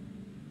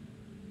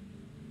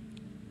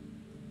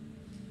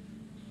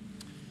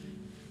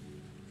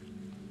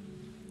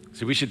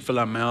 So we should fill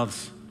our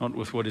mouths not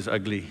with what is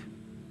ugly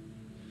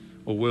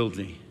or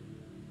worldly,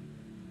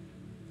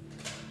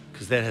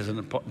 because that has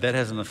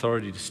an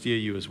authority to steer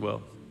you as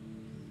well.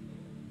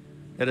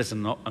 That is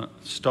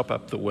stop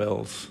up the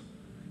wells,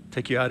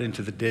 take you out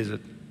into the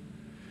desert.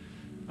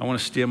 I want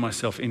to steer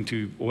myself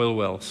into oil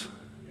wells.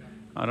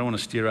 I don't want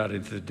to steer out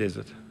into the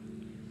desert.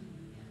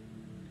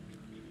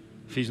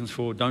 Ephesians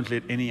 4, don't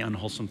let any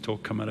unwholesome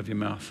talk come out of your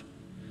mouth.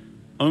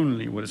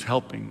 Only what is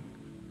helping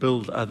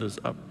build others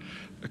up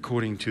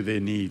according to their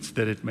needs,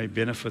 that it may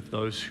benefit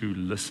those who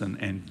listen,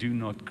 and do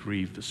not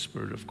grieve the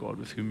Spirit of God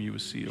with whom you were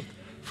sealed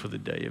for the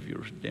day of your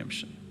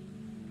redemption.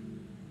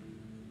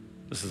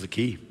 This is the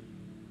key.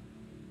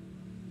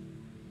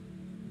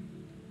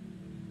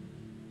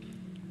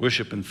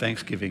 Worship and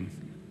thanksgiving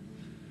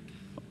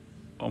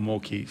are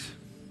more keys.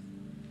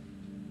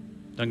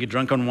 Don't get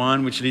drunk on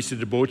wine, which leads to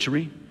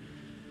debauchery.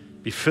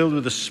 Be filled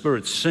with the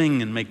Spirit.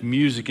 Sing and make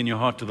music in your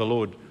heart to the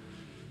Lord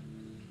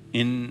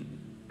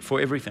for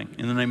everything,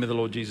 in the name of the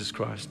Lord Jesus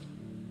Christ.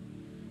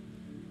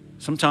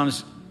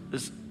 Sometimes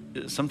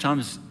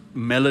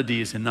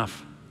melody is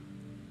enough.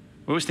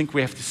 We always think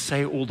we have to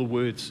say all the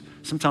words.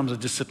 Sometimes I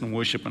just sit and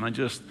worship, and I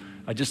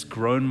just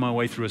groan my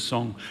way through a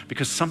song,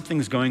 because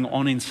something's going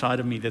on inside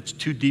of me that's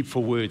too deep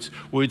for words.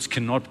 Words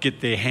cannot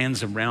get their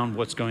hands around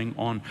what's going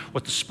on,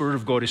 what the Spirit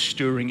of God is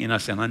stirring in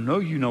us. And I know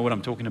you know what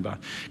I'm talking about,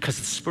 because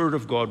the Spirit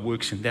of God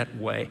works in that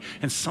way.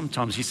 And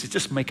sometimes he says,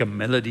 just make a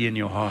melody in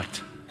your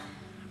heart.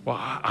 Well,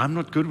 I'm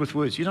not good with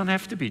words. You don't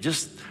have to be.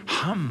 Just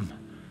hum.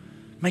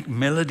 Make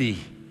melody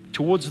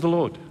towards the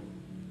Lord.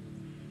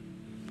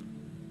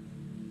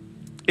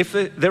 If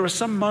there are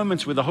some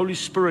moments where the Holy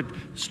Spirit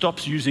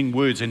stops using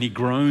words and he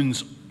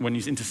groans when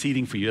he's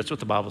interceding for you, that's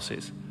what the Bible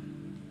says.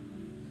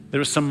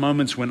 There are some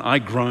moments when I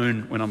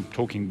groan when I'm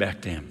talking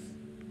back to him,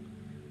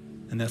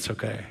 and that's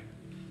okay.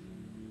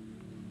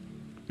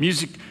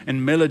 Music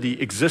and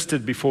melody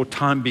existed before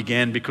time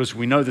began, because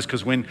we know this,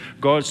 because when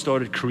God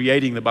started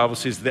creating, the Bible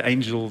says the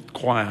angel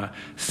choir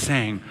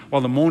sang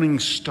while the morning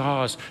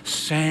stars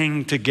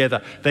sang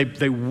together.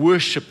 They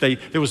worshiped.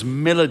 There was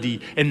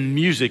melody and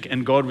music,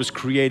 and God was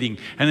creating.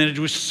 And then it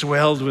was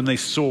swelled when they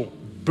saw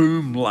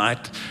boom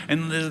light,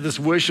 and this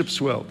worship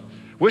swelled.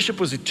 Worship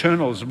was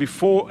eternal. It was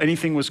before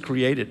anything was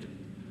created.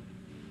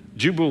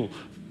 Jubal,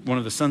 one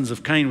of the sons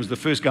of Cain, was the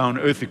first guy on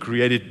earth who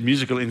created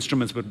musical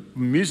instruments, but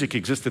music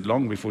existed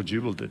long before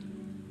Jubal did.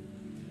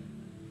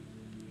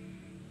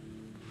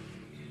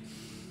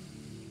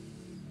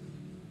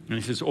 And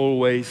he says,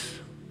 always,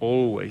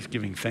 always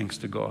giving thanks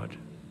to God.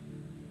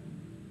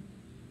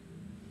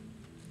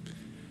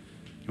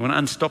 You want to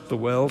unstop the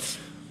wells?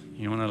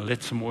 You want to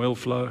let some oil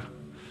flow?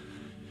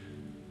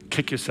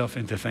 Kick yourself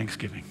into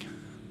thanksgiving.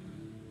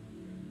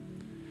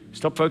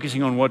 Stop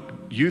focusing on what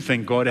you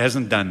think God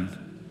hasn't done.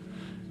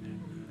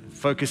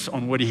 Focus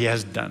on what he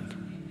has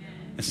done,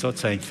 and start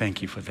saying,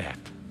 thank you for that.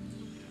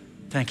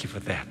 Thank you for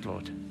that,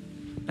 Lord.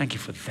 Thank you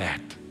for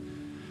that.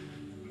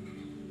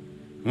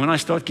 When I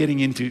start getting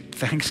into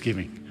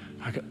thanksgiving,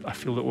 I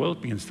feel the oil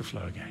begins to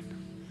flow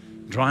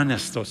again.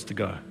 Dryness starts to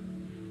go.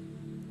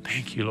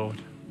 Thank you, Lord,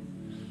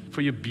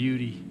 for your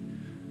beauty,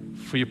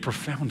 for your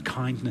profound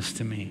kindness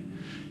to me.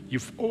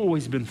 You've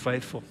always been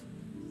faithful.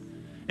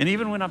 And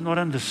even when I've not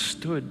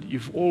understood,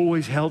 you've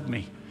always held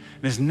me.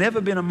 There's never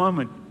been a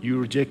moment you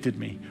rejected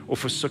me or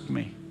forsook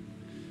me.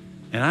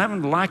 And I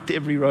haven't liked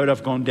every road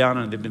I've gone down,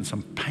 and there have been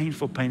some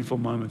painful, painful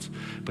moments,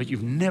 but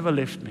you've never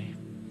left me.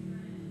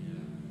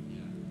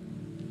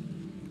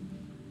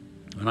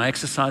 When I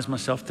exercise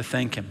myself to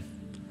thank him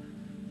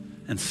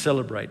and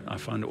celebrate, I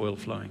find oil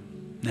flowing.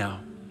 Now,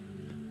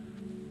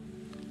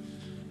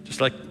 just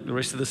like the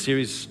rest of the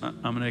series,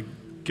 I'm going to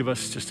give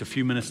us just a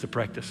few minutes to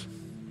practice.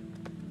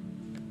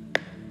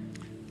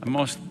 I'm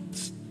asked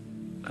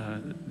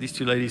these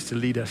two ladies to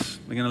lead us.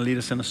 They're going to lead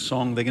us in a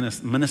song. They're going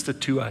to minister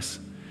to us.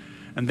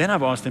 And then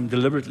I've asked them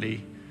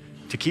deliberately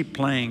to keep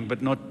playing,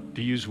 but not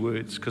to use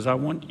words, because I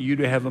want you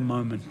to have a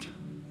moment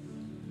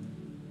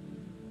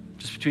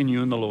just between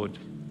you and the Lord.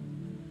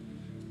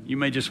 You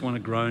may just want to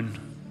groan.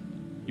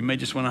 You may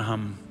just want to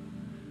hum.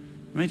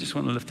 You may just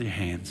want to lift your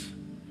hands.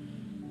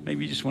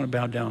 Maybe you just want to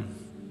bow down.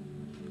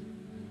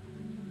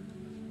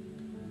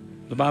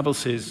 The Bible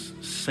says,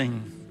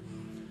 sing,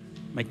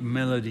 make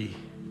melody,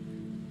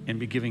 and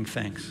be giving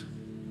thanks.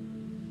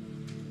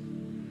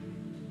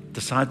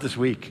 Decide this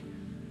week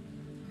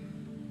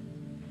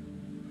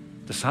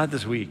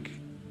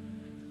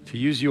to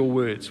use your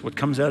words, what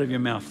comes out of your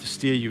mouth, to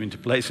steer you into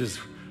places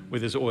where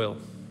there's oil.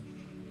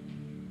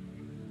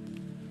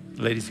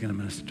 The lady's going to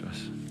minister to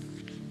us.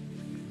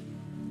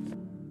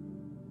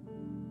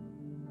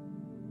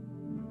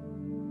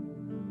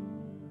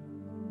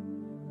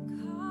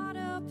 Caught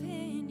up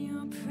in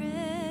your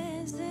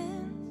presence,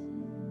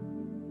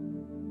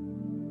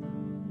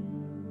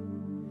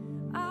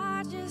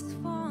 I just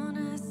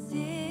wanna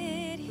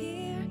sit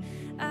here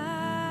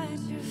at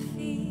your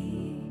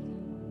feet.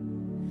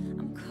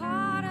 I'm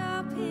caught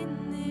up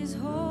in this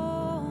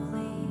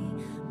holy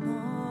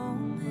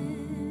moment.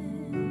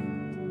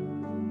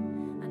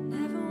 I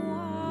never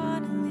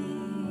wanna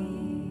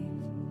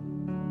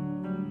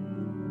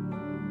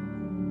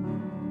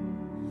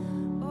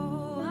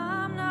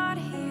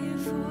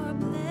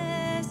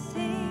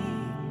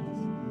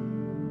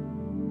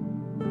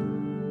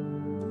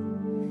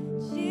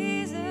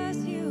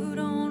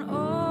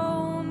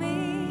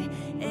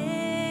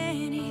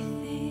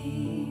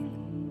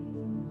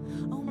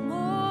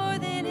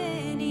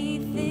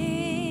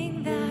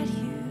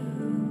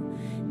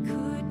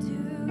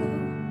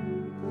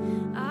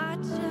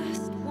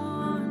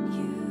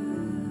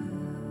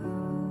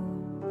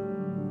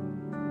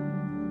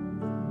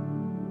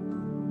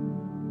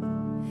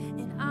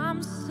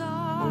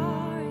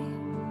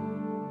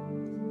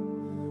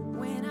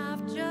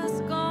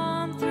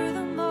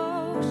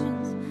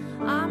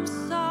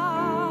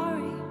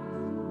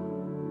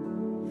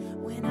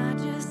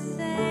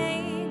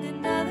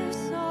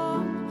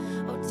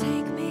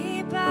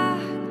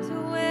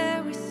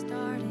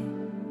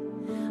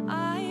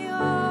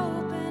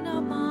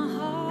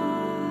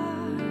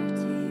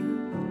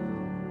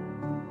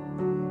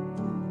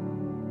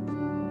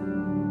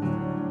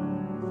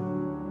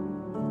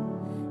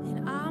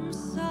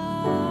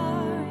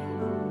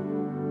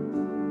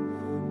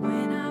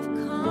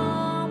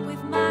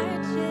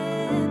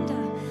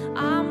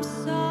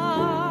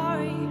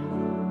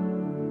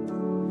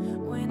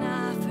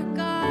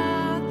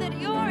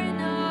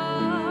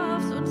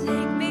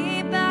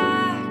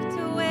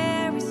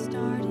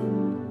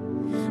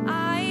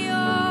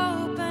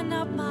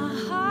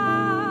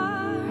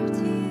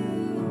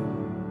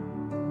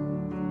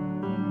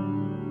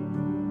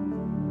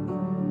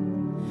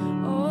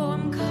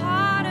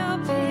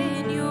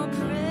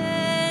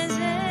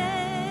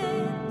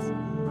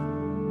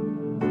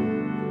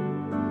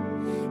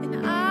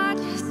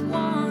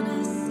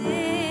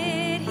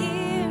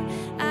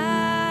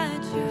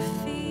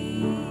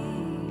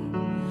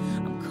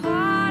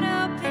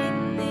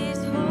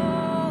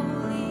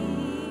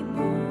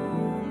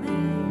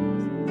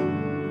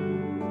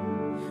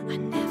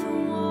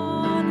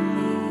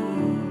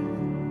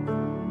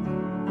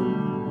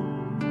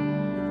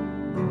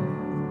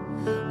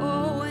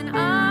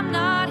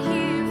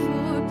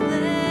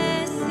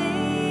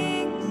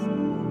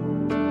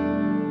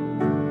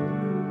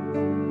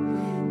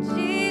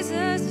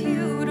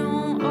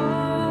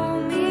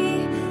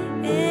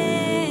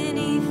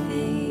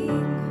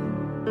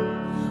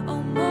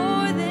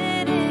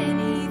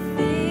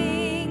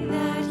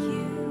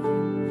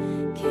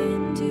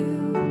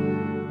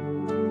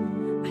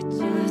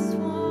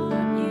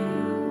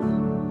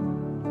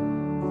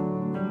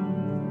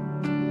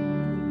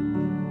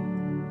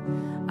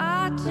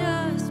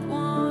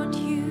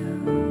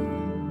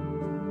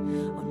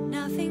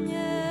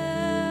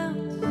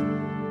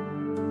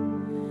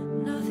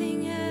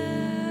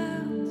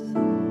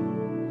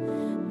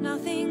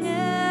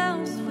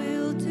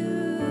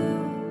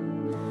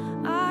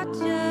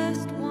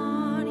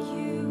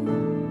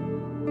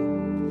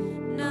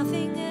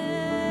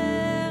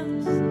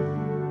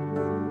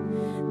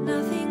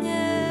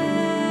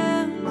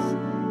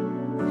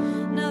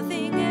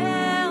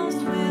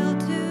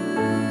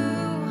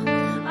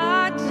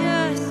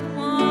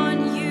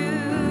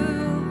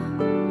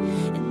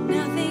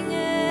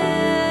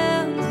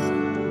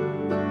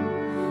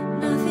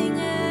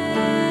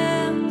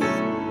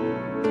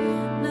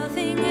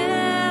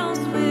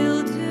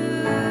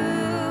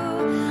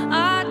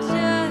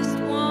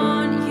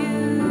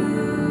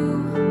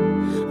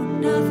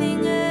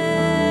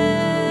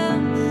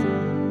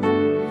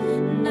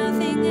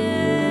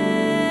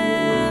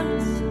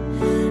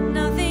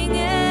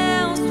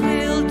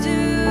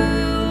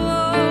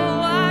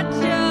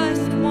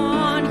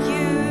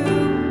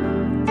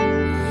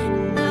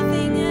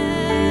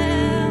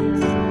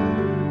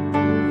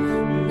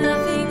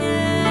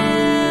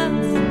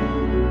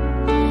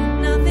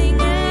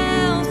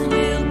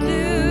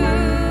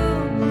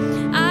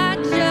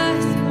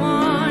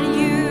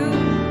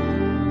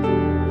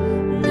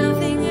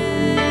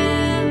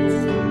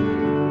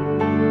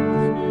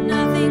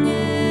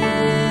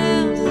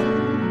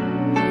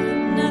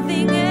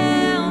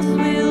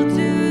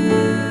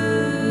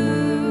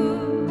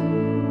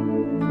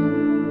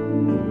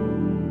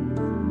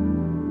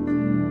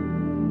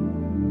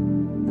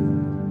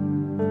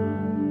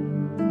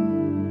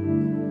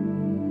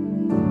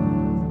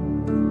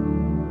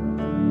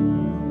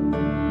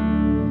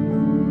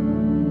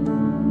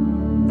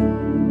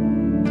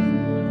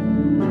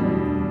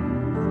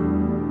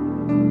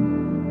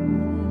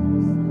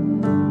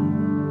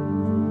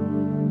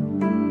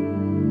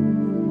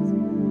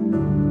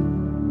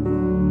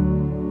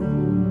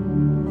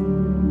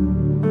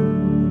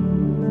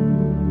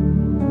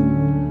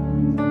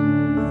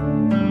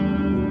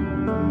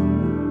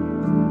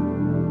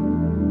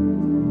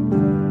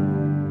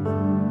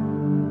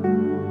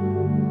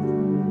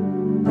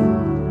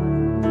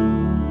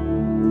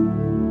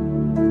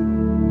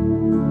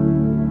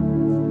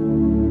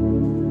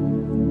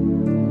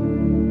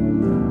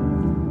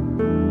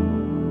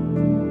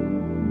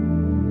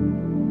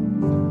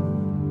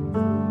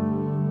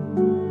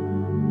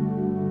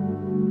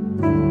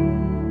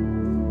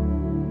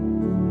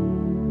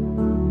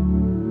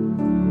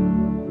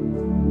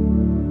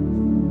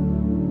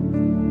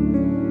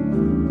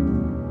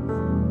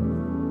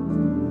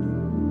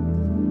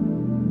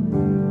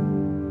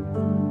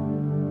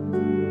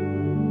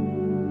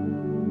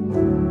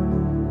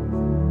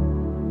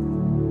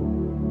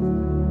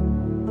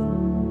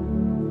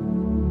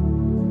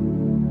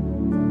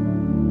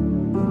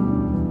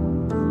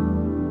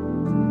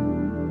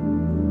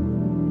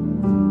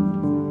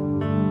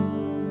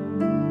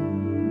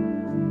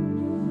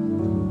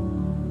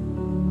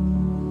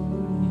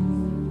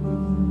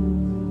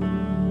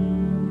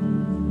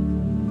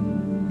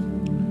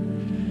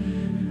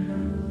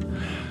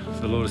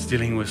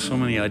dealing with so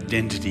many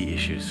identity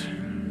issues.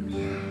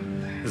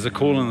 There's a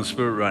call in the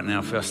Spirit right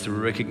now for us to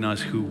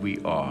recognize who we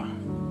are.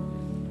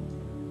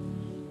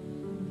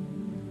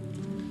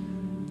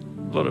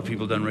 A lot of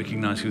people don't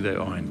recognize who they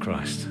are in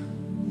Christ.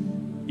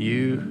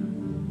 You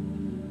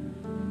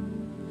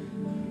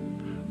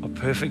are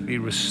perfectly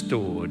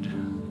restored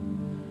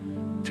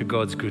to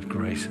God's good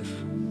graces.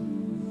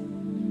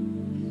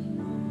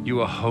 You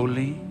are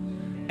holy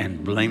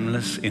and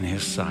blameless in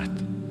His sight,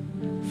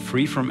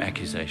 free from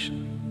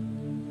accusation.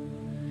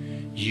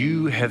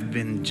 You have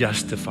been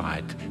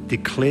justified,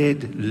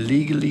 declared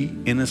legally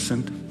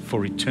innocent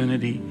for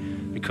eternity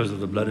because of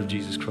the blood of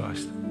Jesus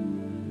Christ.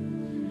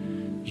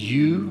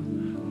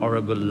 You are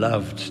a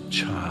beloved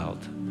child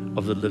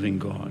of the living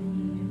God.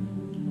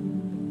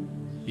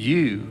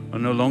 You are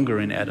no longer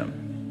in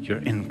Adam, you're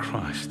in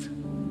Christ.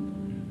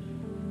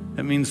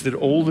 That means that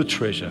all the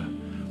treasure,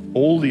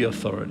 all the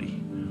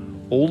authority,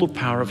 all the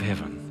power of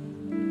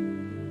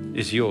heaven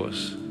is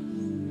yours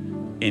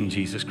in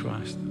Jesus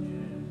Christ.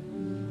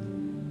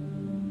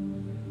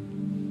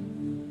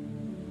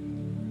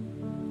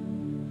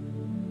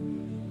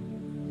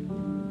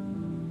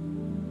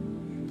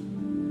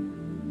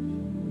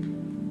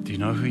 Do you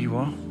know who you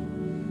are?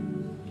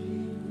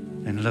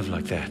 Then live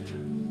like that.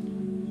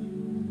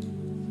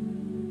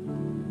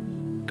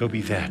 Go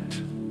be that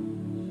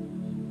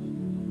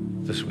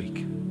this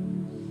week.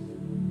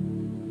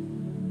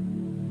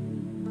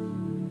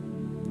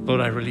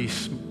 Lord, I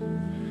release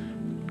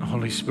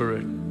Holy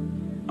Spirit.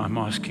 I'm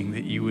asking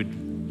that you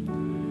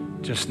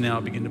would just now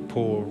begin to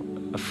pour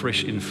a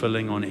fresh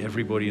infilling on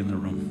everybody in the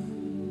room.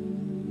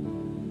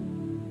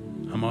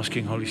 I'm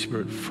asking Holy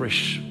Spirit,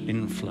 fresh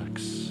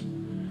influx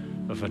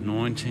of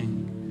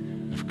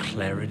anointing, of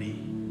clarity.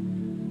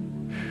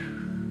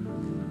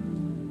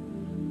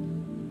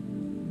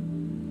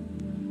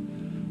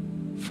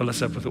 Fill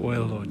us up with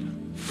oil, Lord.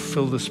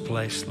 Fill this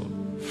place,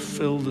 Lord.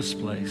 Fill this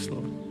place,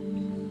 Lord,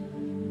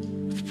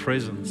 with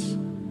presence.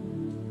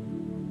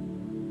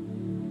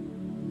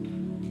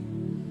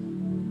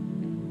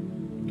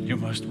 You're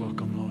most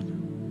welcome, Lord.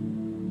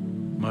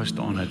 Most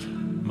honored,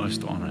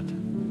 most honored.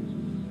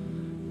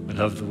 I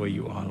love the way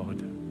you are,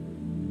 Lord.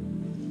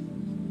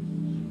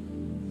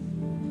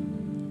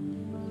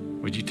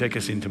 Would you take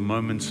us into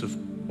moments of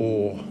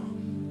awe,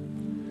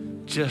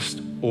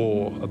 just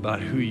awe about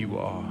who you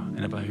are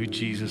and about who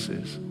Jesus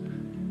is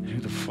and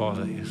who the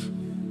Father is.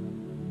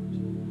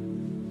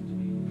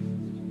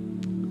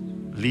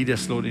 Lead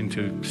us, Lord,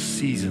 into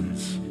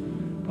seasons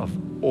of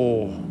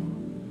awe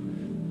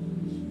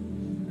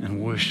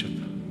and worship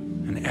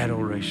and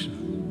adoration.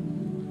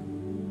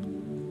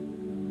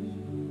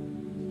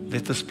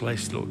 Let this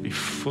place, Lord, be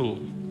full,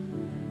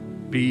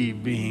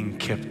 being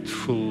kept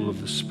full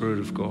of the Spirit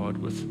of God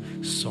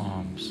with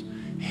psalms,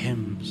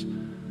 hymns,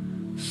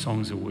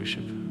 songs of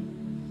worship,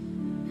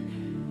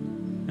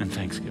 and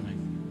thanksgiving.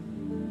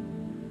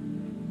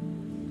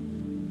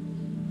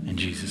 In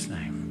Jesus'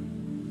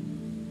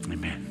 name,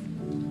 amen.